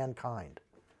not mankind.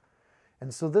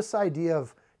 And so this idea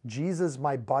of Jesus,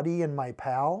 my buddy and my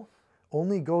pal,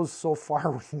 only goes so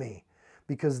far with me,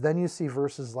 because then you see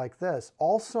verses like this.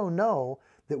 Also know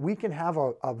that we can have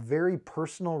a very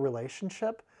personal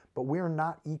relationship, but we are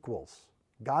not equals.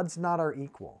 God's not our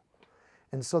equal.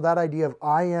 And so that idea of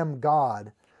I am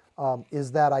God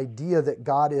is that idea that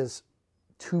God is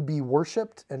to be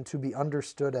worshiped and to be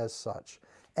understood as such.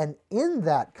 And in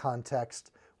that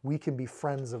context, we can be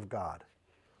friends of God.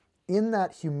 In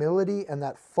that humility and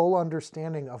that full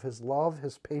understanding of his love,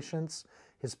 his patience,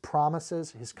 his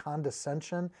promises, his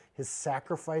condescension, his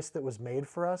sacrifice that was made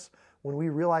for us, when we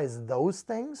realize those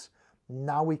things,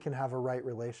 now we can have a right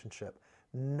relationship.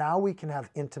 Now we can have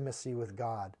intimacy with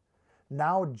God.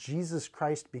 Now Jesus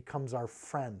Christ becomes our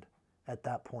friend at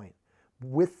that point,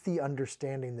 with the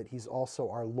understanding that he's also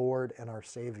our Lord and our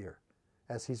Savior,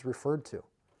 as he's referred to.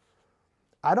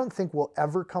 I don't think we'll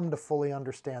ever come to fully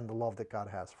understand the love that God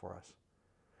has for us.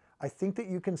 I think that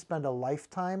you can spend a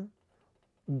lifetime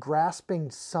grasping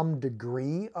some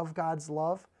degree of God's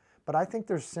love, but I think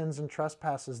there's sins and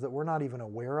trespasses that we're not even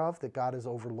aware of that God is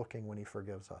overlooking when he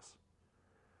forgives us.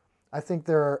 I think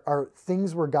there are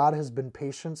things where God has been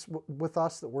patient with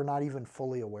us that we're not even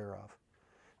fully aware of.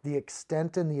 The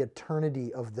extent and the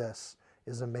eternity of this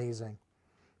is amazing.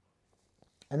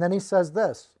 And then he says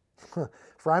this,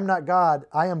 for I'm not God,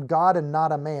 I am God and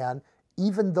not a man,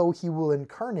 even though he will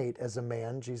incarnate as a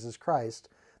man, Jesus Christ,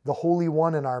 the Holy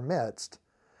One in our midst,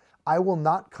 I will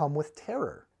not come with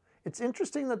terror. It's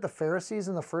interesting that the Pharisees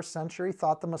in the first century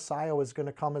thought the Messiah was going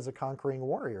to come as a conquering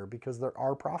warrior, because there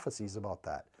are prophecies about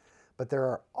that. But there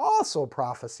are also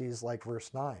prophecies like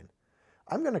verse 9.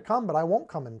 I'm going to come, but I won't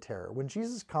come in terror. When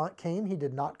Jesus came, he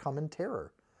did not come in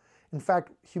terror. In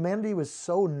fact, humanity was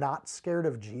so not scared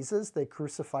of Jesus, they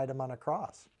crucified him on a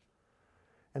cross.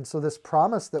 And so this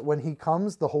promise that when he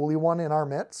comes, the Holy One in our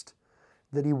midst,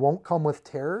 that he won't come with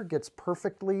terror, gets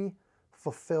perfectly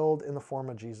fulfilled in the form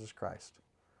of Jesus Christ.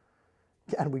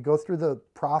 Again, we go through the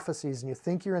prophecies and you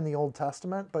think you're in the Old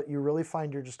Testament, but you really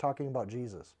find you're just talking about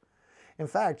Jesus. In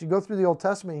fact, you go through the Old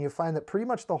Testament and you find that pretty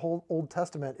much the whole Old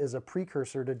Testament is a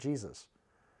precursor to Jesus.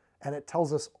 And it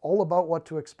tells us all about what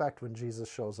to expect when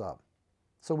Jesus shows up.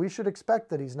 So we should expect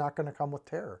that he's not going to come with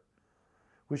terror.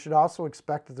 We should also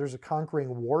expect that there's a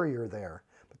conquering warrior there.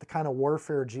 But the kind of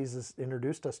warfare Jesus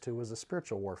introduced us to was a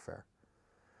spiritual warfare.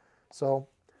 So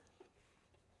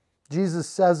Jesus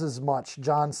says as much,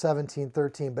 John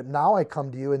 17:13, but now I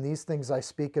come to you, and these things I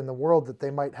speak in the world, that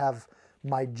they might have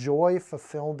my joy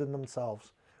fulfilled in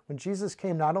themselves. When Jesus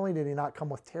came, not only did he not come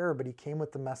with terror, but he came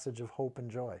with the message of hope and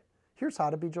joy. Here's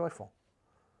how to be joyful.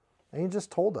 And he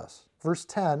just told us. Verse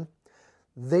 10,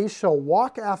 they shall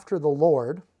walk after the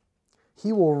Lord.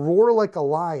 He will roar like a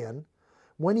lion.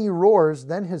 When he roars,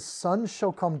 then his sons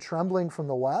shall come trembling from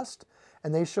the west,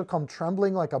 and they shall come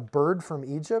trembling like a bird from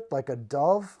Egypt, like a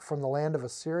dove from the land of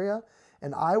Assyria,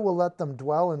 and I will let them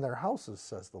dwell in their houses,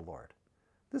 says the Lord.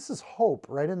 This is hope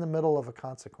right in the middle of a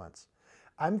consequence.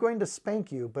 I'm going to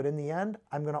spank you, but in the end,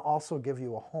 I'm going to also give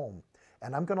you a home,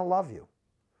 and I'm going to love you.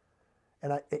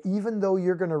 And even though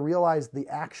you're going to realize the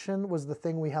action was the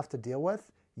thing we have to deal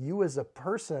with, you as a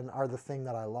person are the thing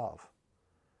that I love.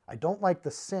 I don't like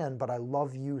the sin, but I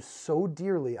love you so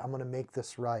dearly, I'm going to make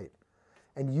this right.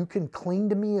 And you can cling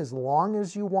to me as long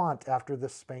as you want after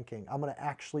this spanking. I'm going to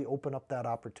actually open up that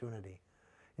opportunity.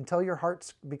 until your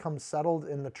hearts become settled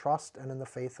in the trust and in the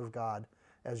faith of God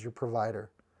as your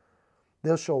provider.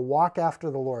 They shall walk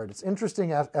after the Lord. It's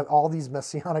interesting at all these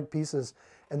messianic pieces,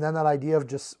 and then that idea of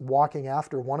just walking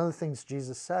after. One of the things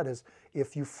Jesus said is,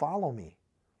 if you follow me,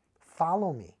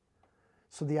 follow me.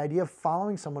 So the idea of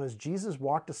following someone is Jesus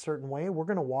walked a certain way, we're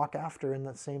going to walk after in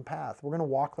that same path. We're going to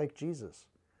walk like Jesus.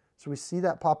 So we see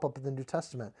that pop up in the New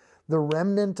Testament. The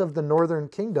remnant of the northern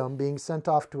kingdom being sent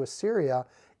off to Assyria,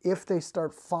 if they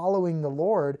start following the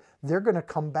Lord, they're going to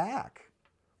come back.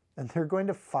 And they're going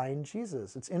to find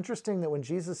Jesus. It's interesting that when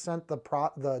Jesus sent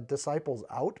the disciples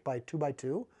out by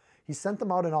two, he sent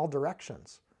them out in all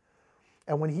directions.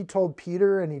 And when he told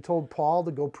Peter and he told Paul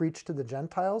to go preach to the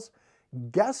Gentiles,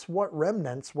 guess what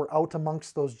remnants were out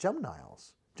amongst those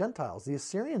Gentiles? The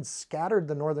Assyrians scattered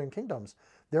the northern kingdoms.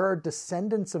 There are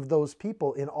descendants of those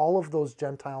people in all of those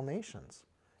Gentile nations,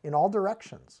 in all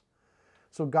directions.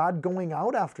 So God going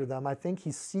out after them, I think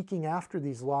he's seeking after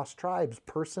these lost tribes,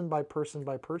 person by person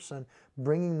by person,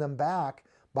 bringing them back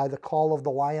by the call of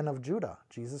the Lion of Judah,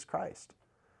 Jesus Christ.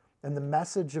 And the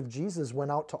message of Jesus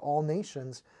went out to all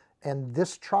nations, and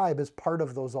this tribe is part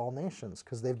of those all nations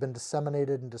because they've been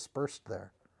disseminated and dispersed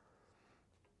there.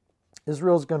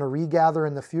 Israel's going to regather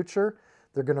in the future.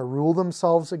 They're going to rule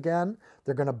themselves again.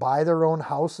 They're going to buy their own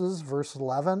houses, verse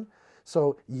 11.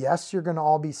 So yes, you're going to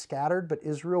all be scattered, but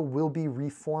Israel will be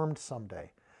reformed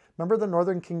someday. Remember the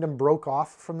northern kingdom broke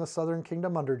off from the southern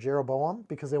kingdom under Jeroboam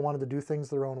because they wanted to do things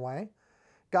their own way?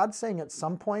 God's saying at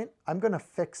some point, I'm going to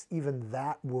fix even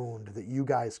that wound that you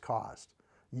guys caused.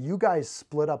 You guys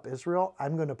split up Israel.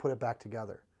 I'm going to put it back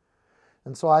together.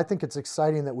 And so I think it's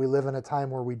exciting that we live in a time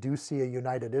where we do see a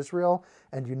united Israel.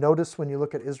 And you notice when you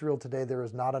look at Israel today, there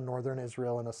is not a northern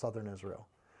Israel and a southern Israel.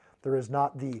 There is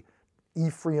not the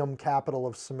Ephraim capital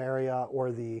of Samaria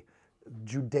or the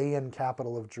Judean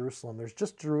capital of Jerusalem. There's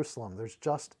just Jerusalem. There's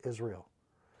just Israel.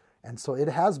 And so it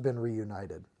has been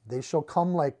reunited. They shall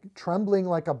come trembling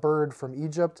like a bird from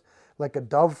Egypt, like a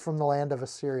dove from the land of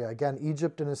Assyria. Again,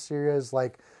 Egypt and Assyria is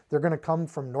they're going to come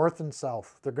from north and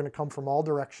south. They're going to come from all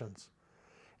directions.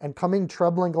 And coming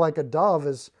trembling like a dove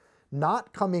is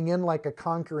not coming in like a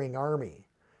conquering army.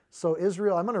 So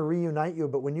Israel, I'm going to reunite you,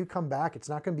 but when you come back, it's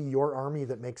not going to be your army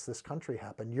that makes this country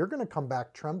happen. You're going to come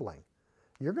back trembling.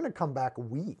 You're going to come back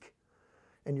weak.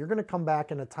 And you're going to come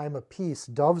back in a time of peace.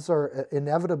 Doves are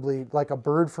inevitably like a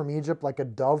bird from Egypt, like a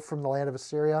dove from the land of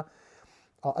Assyria.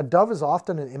 A dove is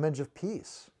often an image of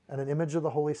peace and an image of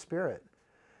the Holy Spirit.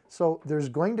 So there's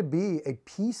going to be a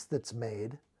peace that's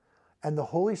made, and the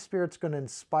Holy Spirit's going to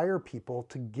inspire people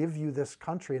to give you this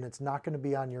country, and it's not going to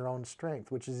be on your own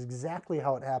strength, which is exactly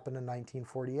how it happened in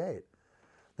 1948.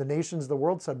 The nations of the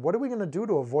world said, what are we going to do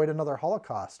to avoid another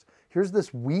Holocaust? Here's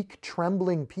this weak,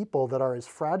 trembling people that are as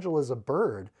fragile as a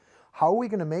bird. How are we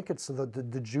going to make it so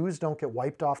that the Jews don't get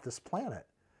wiped off this planet?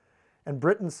 And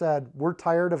Britain said, we're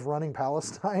tired of running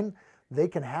Palestine. They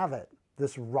can have it.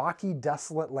 This rocky,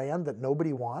 desolate land that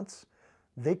nobody wants,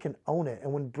 they can own it.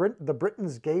 And when the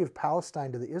Britons gave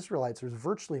Palestine to the Israelites, there's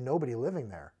virtually nobody living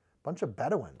there. A bunch of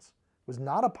Bedouins. It was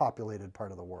not a populated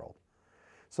part of the world.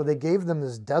 So they gave them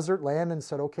this desert land and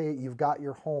said, okay, you've got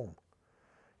your home.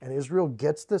 And Israel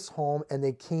gets this home, and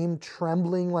they came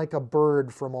trembling like a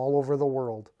bird from all over the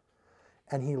world.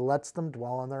 And he lets them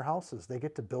dwell in their houses. They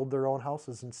get to build their own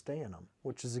houses and stay in them,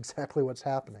 which is exactly what's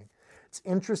happening. It's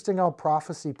interesting how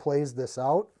prophecy plays this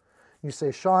out. You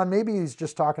say, Sean, maybe he's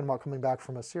just talking about coming back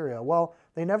from Assyria. Well,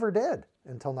 they never did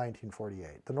until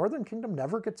 1948. The northern kingdom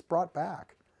never gets brought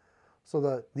back. So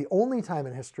the only time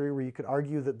in history where you could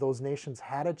argue that those nations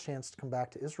had a chance to come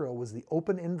back to Israel was the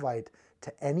open invite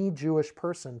to any Jewish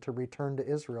person to return to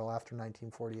Israel after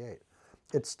 1948.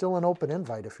 It's still an open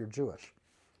invite if you're Jewish.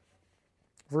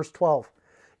 Verse 12,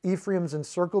 Ephraim's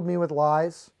encircled me with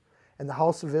lies, and the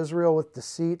house of Israel with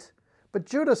deceit. But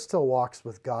Judah still walks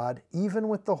with God, even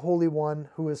with the Holy One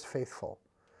who is faithful.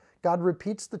 God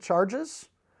repeats the charges,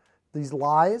 these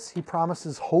lies. He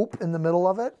promises hope in the middle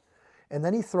of it. And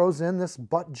then he throws in this,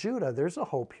 but Judah. There's a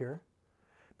hope here.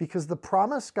 Because the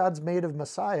promise God's made of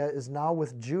Messiah is now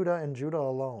with Judah and Judah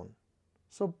alone.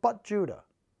 So, but Judah.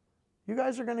 You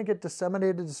guys are going to get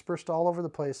disseminated, dispersed all over the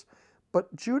place.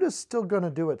 But Judah's still going to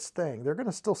do its thing. They're going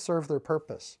to still serve their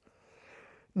purpose.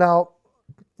 Now,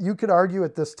 you could argue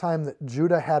at this time that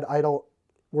Judah had idol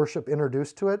worship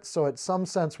introduced to it. So in some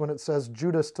sense, when it says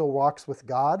Judah still walks with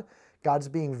God, God's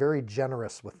being very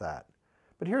generous with that.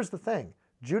 But here's the thing.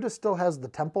 Judah still has the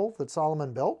temple that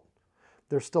Solomon built.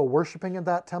 They're still worshiping at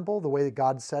that temple the way that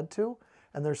God said to.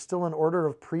 And there's still an order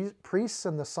of priests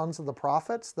and the sons of the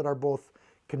prophets that are both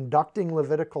conducting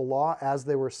Levitical law as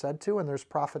they were said to, and there's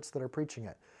prophets that are preaching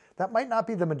it. That might not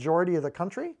be the majority of the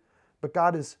country, but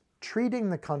God is treating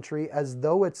the country as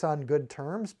though it's on good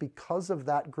terms because of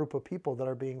that group of people that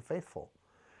are being faithful.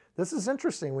 This is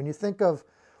interesting when you think of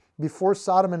before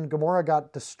Sodom and Gomorrah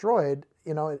got destroyed,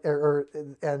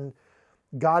 and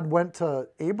God went to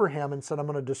Abraham and said, I'm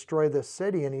going to destroy this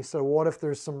city. And he said, what if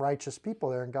there's some righteous people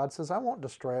there? And God says, I won't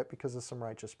destroy it because of some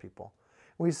righteous people.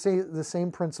 We see the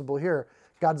same principle here.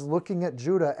 God's looking at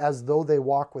Judah as though they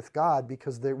walk with God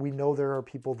because we know there are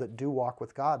people that do walk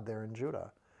with God there in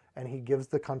Judah. And he gives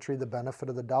the country the benefit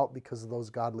of the doubt because of those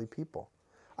godly people.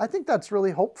 I think that's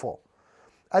really hopeful.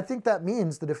 I think that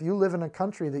means that if you live in a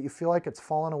country that you feel like it's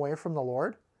fallen away from the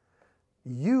Lord,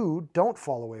 you don't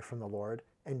fall away from the Lord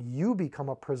and you become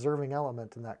a preserving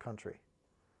element in that country.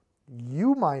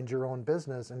 You mind your own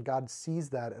business and God sees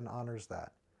that and honors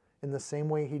that. In the same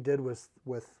way he did with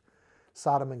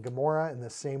Sodom and Gomorrah, in the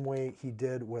same way he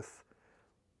did with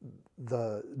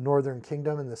the northern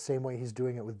kingdom, in the same way he's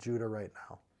doing it with Judah right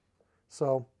now.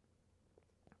 So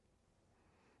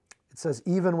it says,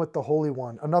 even with the Holy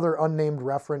One, another unnamed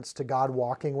reference to God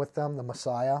walking with them, the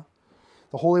Messiah.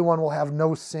 The Holy One will have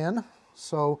no sin.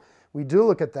 So we do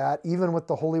look at that, even with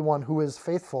the Holy One who is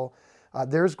faithful.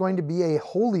 There's going to be a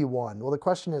Holy One. Well, the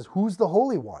question is, who's the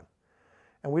Holy One?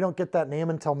 And we don't get that name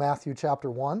until Matthew chapter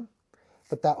 1.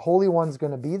 But that Holy One's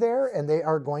going to be there, and they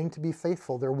are going to be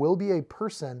faithful. There will be a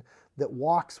person that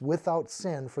walks without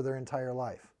sin for their entire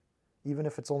life, even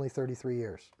if it's only 33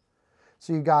 years.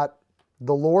 So you got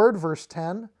the Lord, verse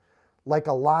 10, like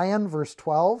a lion, verse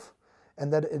 12,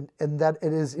 and that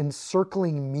it is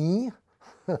encircling me,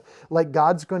 like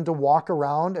God's going to walk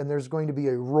around and there's going to be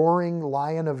a roaring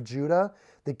lion of Judah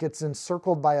that gets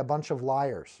encircled by a bunch of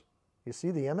liars. You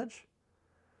see the image?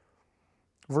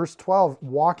 Verse 12,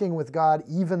 walking with God,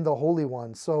 even the Holy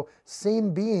One. So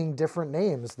same being, different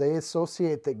names. They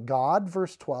associate that God,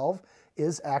 verse 12,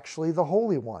 is actually the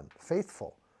Holy One,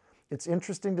 faithful. It's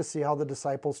interesting to see how the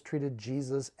disciples treated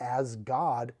Jesus as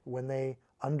God when they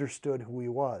understood who he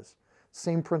was.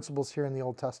 Same principles here in the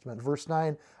Old Testament. Verse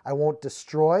 9, I won't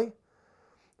destroy.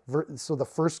 So the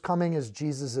first coming is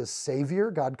Jesus as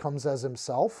Savior. God comes as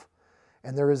himself.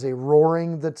 And there is a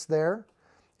roaring that's there.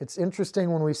 It's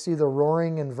interesting when we see the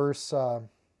roaring in verse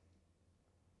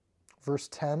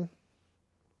 10.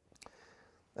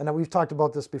 And we've talked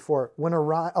about this before. When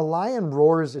a lion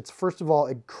roars, it's first of all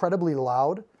incredibly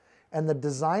loud. And the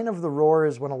design of the roar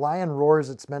is when a lion roars,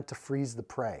 it's meant to freeze the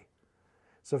prey.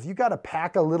 So if you got a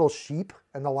pack of little sheep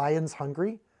and the lion's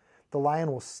hungry, the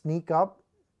lion will sneak up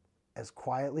as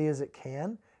quietly as it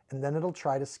can, and then it'll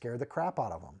try to scare the crap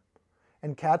out of them.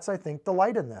 And cats, I think,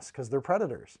 delight in this because they're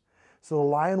predators. So the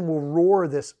lion will roar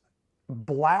this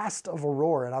blast of a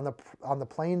roar. And on the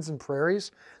plains and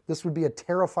prairies, this would be a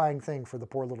terrifying thing for the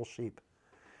poor little sheep.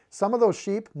 Some of those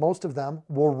sheep, most of them,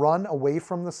 will run away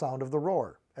from the sound of the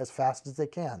roar as fast as they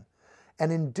can.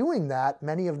 And in doing that,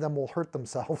 many of them will hurt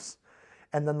themselves,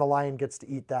 and then the lion gets to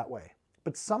eat that way.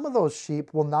 But some of those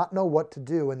sheep will not know what to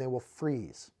do, and they will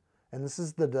freeze. And this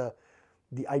is the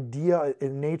idea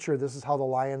in nature. This is how the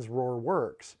lion's roar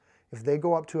works. If they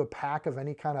go up to a pack of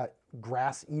any kind of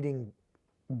grass-eating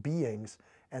beings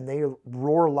and they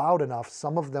roar loud enough,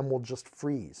 some of them will just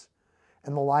freeze.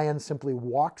 And the lion simply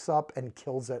walks up and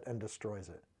kills it and destroys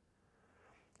it.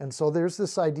 And so there's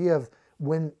this idea of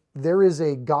when there is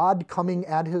a God coming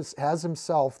as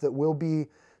himself that will be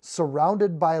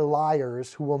surrounded by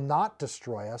liars who will not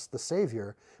destroy us, the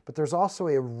Savior, but there's also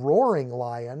a roaring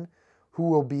lion who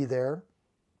will be there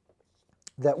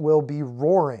that will be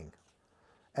roaring.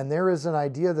 And there is an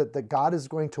idea that God is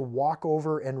going to walk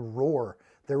over and roar.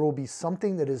 There will be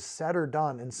something that is said or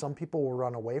done, and some people will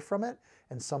run away from it,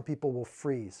 and some people will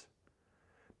freeze.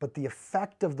 But the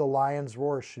effect of the lion's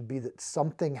roar should be that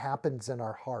something happens in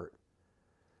our heart,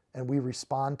 and we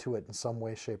respond to it in some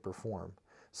way, shape, or form.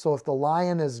 So if the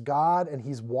lion is God, and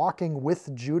he's walking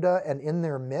with Judah and in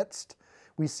their midst,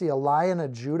 we see a lion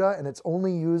of Judah, and it's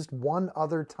only used one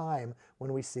other time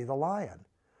when we see the lion.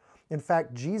 In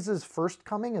fact, Jesus' first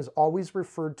coming is always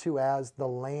referred to as the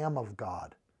Lamb of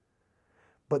God.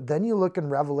 But then you look in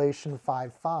Revelation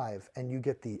 5:5, and you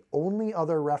get the only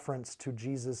other reference to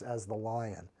Jesus as the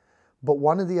lion. But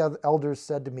one of the elders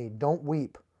said to me, don't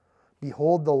weep.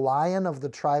 Behold, the Lion of the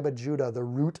tribe of Judah, the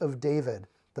root of David,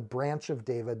 the branch of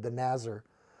David, the Nazar,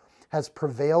 has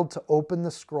prevailed to open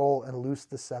the scroll and loose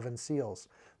the 7 seals.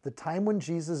 The time when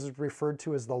Jesus is referred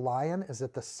to as the lion is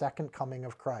at the second coming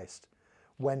of Christ,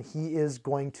 when he is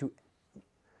going to,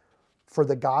 for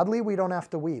the godly, we don't have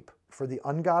to weep. For the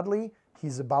ungodly,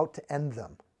 he's about to end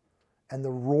them. And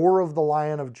the roar of the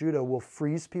Lion of Judah will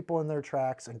freeze people in their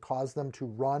tracks and cause them to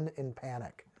run in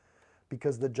panic.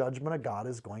 because the judgment of God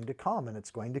is going to come, and it's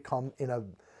going to come in a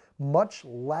much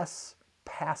less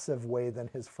passive way than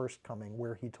his first coming,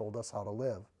 where he told us how to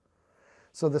live.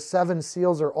 So the 7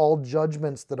 seals are all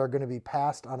judgments that are going to be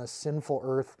passed on a sinful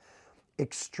earth,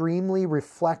 extremely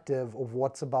reflective of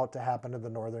what's about to happen to the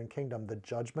northern kingdom. The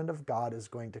judgment of God is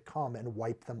going to come and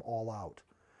wipe them all out.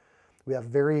 We have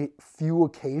very few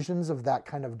occasions of that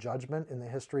kind of judgment in the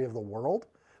history of the world.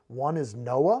 One is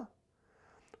Noah.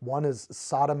 One is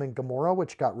Sodom and Gomorrah,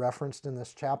 which got referenced in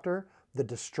this chapter. The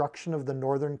destruction of the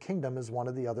northern kingdom is one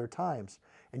of the other times.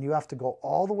 And you have to go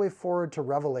all the way forward to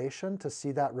Revelation to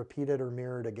see that repeated or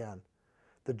mirrored again.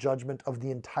 The judgment of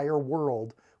the entire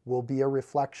world will be a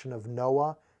reflection of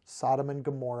Noah, Sodom and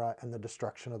Gomorrah, and the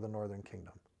destruction of the northern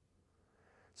kingdom.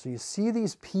 So you see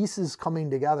these pieces coming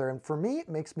together, and for me, it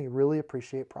makes me really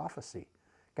appreciate prophecy.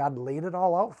 God laid it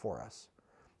all out for us.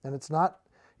 And it's not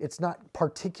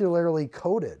particularly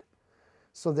coded.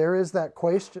 So there is that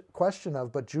question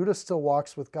of, but Judah still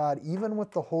walks with God, even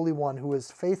with the Holy One who is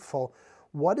faithful.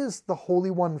 What is the Holy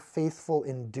One faithful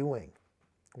in doing?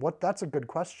 That's a good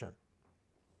question.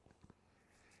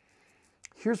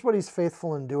 Here's what he's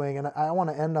faithful in doing, and I want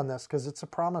to end on this because it's a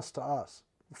promise to us.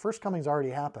 The first coming's already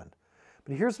happened.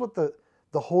 But here's what the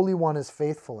Holy One is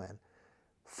faithful in.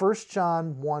 1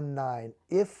 John 1:9,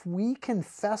 if we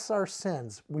confess our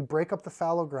sins, we break up the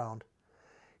fallow ground,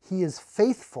 he is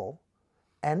faithful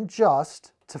and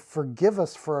just to forgive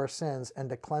us for our sins and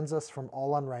to cleanse us from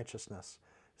all unrighteousness.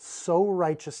 Sow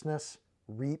righteousness,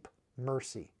 reap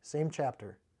mercy. Same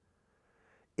chapter.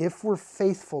 If we're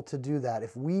faithful to do that,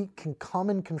 if we can come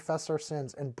and confess our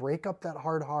sins and break up that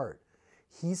hard heart,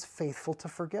 he's faithful to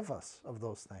forgive us of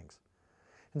those things.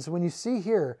 And so when you see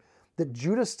here that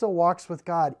Judah still walks with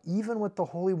God, even with the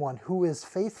Holy One who is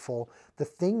faithful, the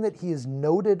thing that he is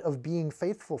noted of being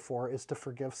faithful for is to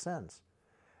forgive sins.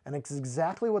 And it's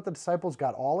exactly what the disciples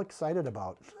got all excited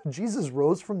about. Jesus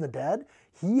rose from the dead.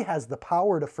 He has the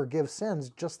power to forgive sins,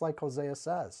 just like Hosea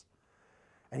says.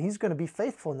 And he's going to be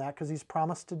faithful in that because he's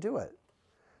promised to do it.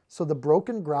 So the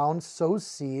broken ground sows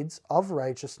seeds of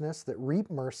righteousness that reap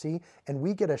mercy, and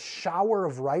we get a shower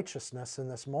of righteousness in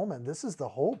this moment. This is the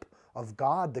hope of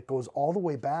God that goes all the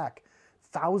way back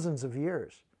thousands of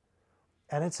years.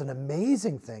 And it's an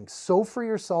amazing thing. Sow for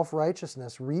yourself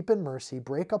righteousness, reap in mercy,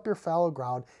 break up your fallow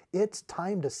ground. It's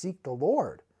time to seek the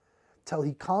Lord till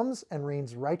he comes and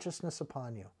rains righteousness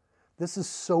upon you. This is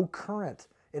so current.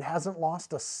 It hasn't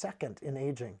lost a second in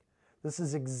aging. This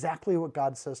is exactly what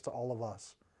God says to all of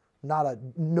us.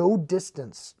 No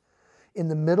distance. In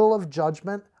the middle of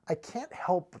judgment, I can't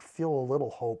help but feel a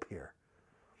little hope here.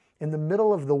 In the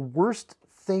middle of the worst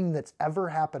thing that's ever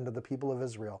happened to the people of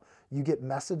Israel, you get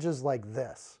messages like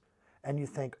this, and you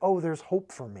think, oh, there's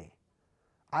hope for me.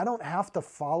 I don't have to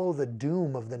follow the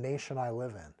doom of the nation I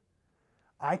live in.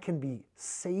 I can be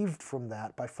saved from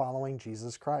that by following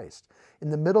Jesus Christ. In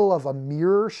the middle of a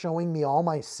mirror showing me all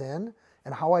my sin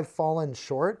and how I've fallen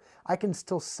short, I can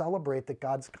still celebrate that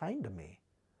God's kind to me.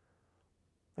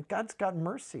 That God's got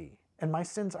mercy, and my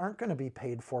sins aren't going to be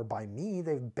paid for by me.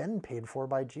 They've been paid for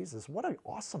by Jesus. What an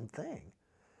awesome thing.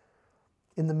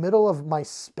 In the middle of my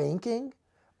spanking,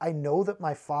 I know that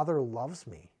my Father loves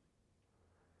me.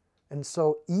 And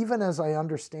so even as I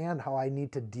understand how I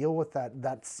need to deal with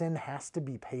that sin has to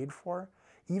be paid for,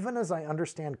 even as I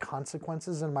understand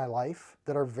consequences in my life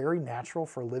that are very natural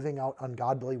for living out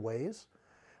ungodly ways,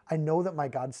 I know that my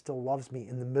God still loves me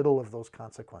in the middle of those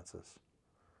consequences.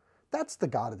 That's the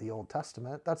God of the Old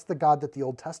Testament. That's the God that the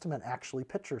Old Testament actually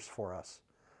pictures for us,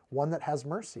 one that has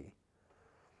mercy.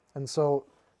 And so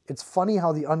it's funny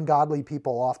how the ungodly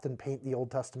people often paint the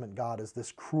Old Testament God as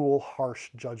this cruel, harsh,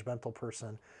 judgmental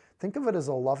person. Think of it as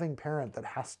a loving parent that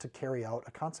has to carry out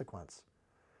a consequence.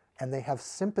 And they have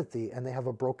sympathy and they have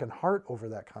a broken heart over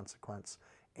that consequence.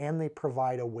 And they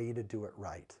provide a way to do it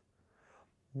right.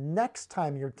 Next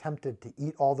time you're tempted to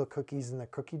eat all the cookies in the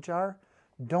cookie jar,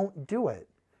 don't do it.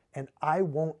 And I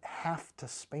won't have to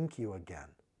spank you again.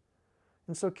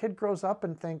 And so a kid grows up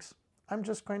and thinks, I'm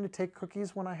just going to take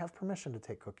cookies when I have permission to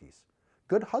take cookies.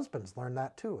 Good husbands learn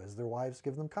that too, as their wives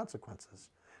give them consequences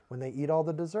when they eat all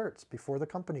the desserts before the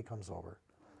company comes over.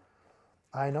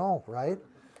 I know, right?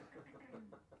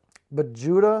 But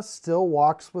Judah still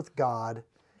walks with God,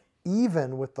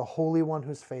 even with the Holy One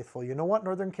who's faithful. You know what,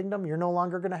 Northern Kingdom? You're no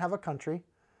longer going to have a country.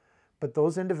 But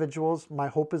those individuals, my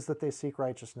hope is that they seek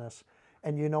righteousness.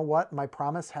 And you know what? My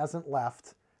promise hasn't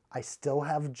left. I still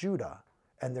have Judah.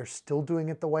 And they're still doing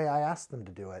it the way I asked them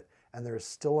to do it. And there is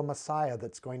still a Messiah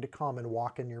that's going to come and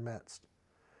walk in your midst.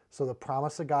 So the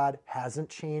promise of God hasn't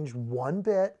changed one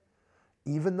bit,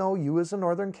 even though you as a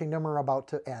Northern Kingdom are about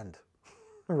to end,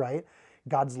 right?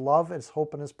 God's love, his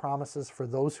hope, and his promises for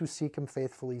those who seek him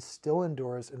faithfully still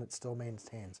endures and it still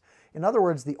maintains. In other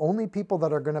words, the only people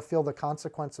that are going to feel the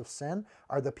consequence of sin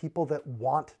are the people that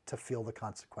want to feel the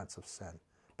consequence of sin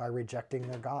by rejecting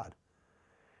their God.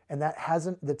 And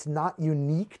that's not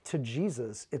unique to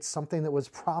Jesus. It's something that was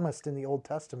promised in the Old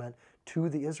Testament to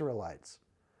the Israelites.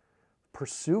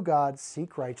 Pursue God,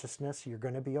 seek righteousness, you're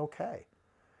going to be okay.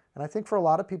 And I think for a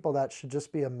lot of people, that should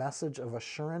just be a message of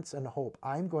assurance and hope.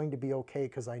 I'm going to be okay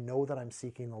because I know that I'm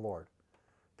seeking the Lord.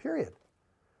 Period.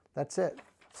 That's it.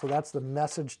 So that's the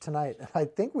message tonight. And I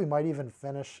think we might even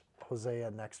finish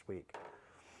Hosea next week.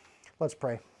 Let's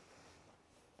pray.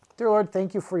 Dear Lord,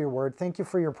 thank you for your word. Thank you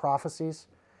for your prophecies.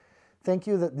 Thank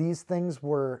you that these things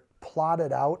were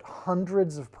plotted out,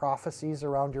 hundreds of prophecies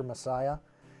around your Messiah.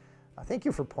 Thank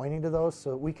you for pointing to those so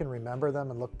that we can remember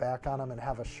them and look back on them and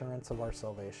have assurance of our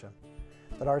salvation.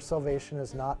 That our salvation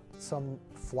is not some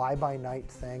fly-by-night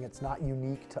thing. It's not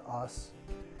unique to us.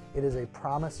 It is a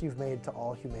promise you've made to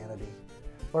all humanity.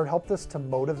 Lord, help this to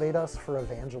motivate us for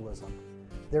evangelism.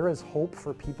 There is hope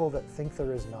for people that think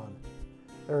there is none.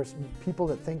 There are people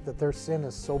that think that their sin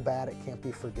is so bad it can't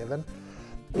be forgiven.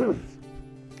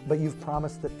 But you've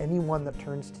promised that anyone that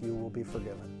turns to you will be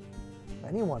forgiven.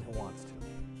 Anyone who wants to.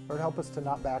 Lord, help us to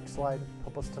not backslide.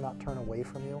 Help us to not turn away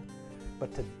from you,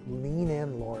 but to lean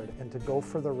in, Lord, and to go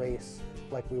for the race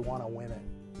like we want to win it.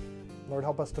 Lord,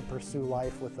 help us to pursue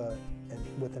life with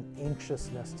an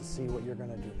anxiousness to see what you're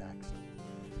going to do next.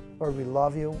 Lord, we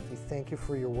love you. We thank you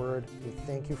for your word. We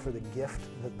thank you for the gift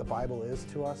that the Bible is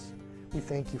to us. We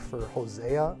thank you for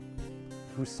Hosea,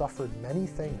 who suffered many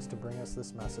things to bring us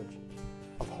this message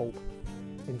of hope.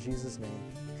 In Jesus' name,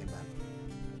 amen.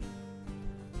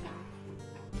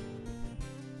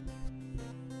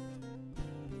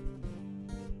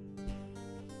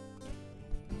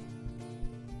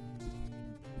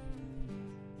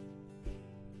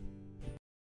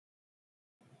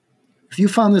 If you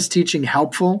found this teaching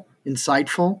helpful,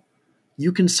 insightful,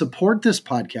 you can support this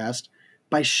podcast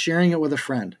by sharing it with a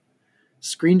friend.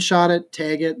 Screenshot it,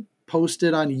 tag it, post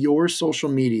it on your social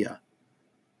media.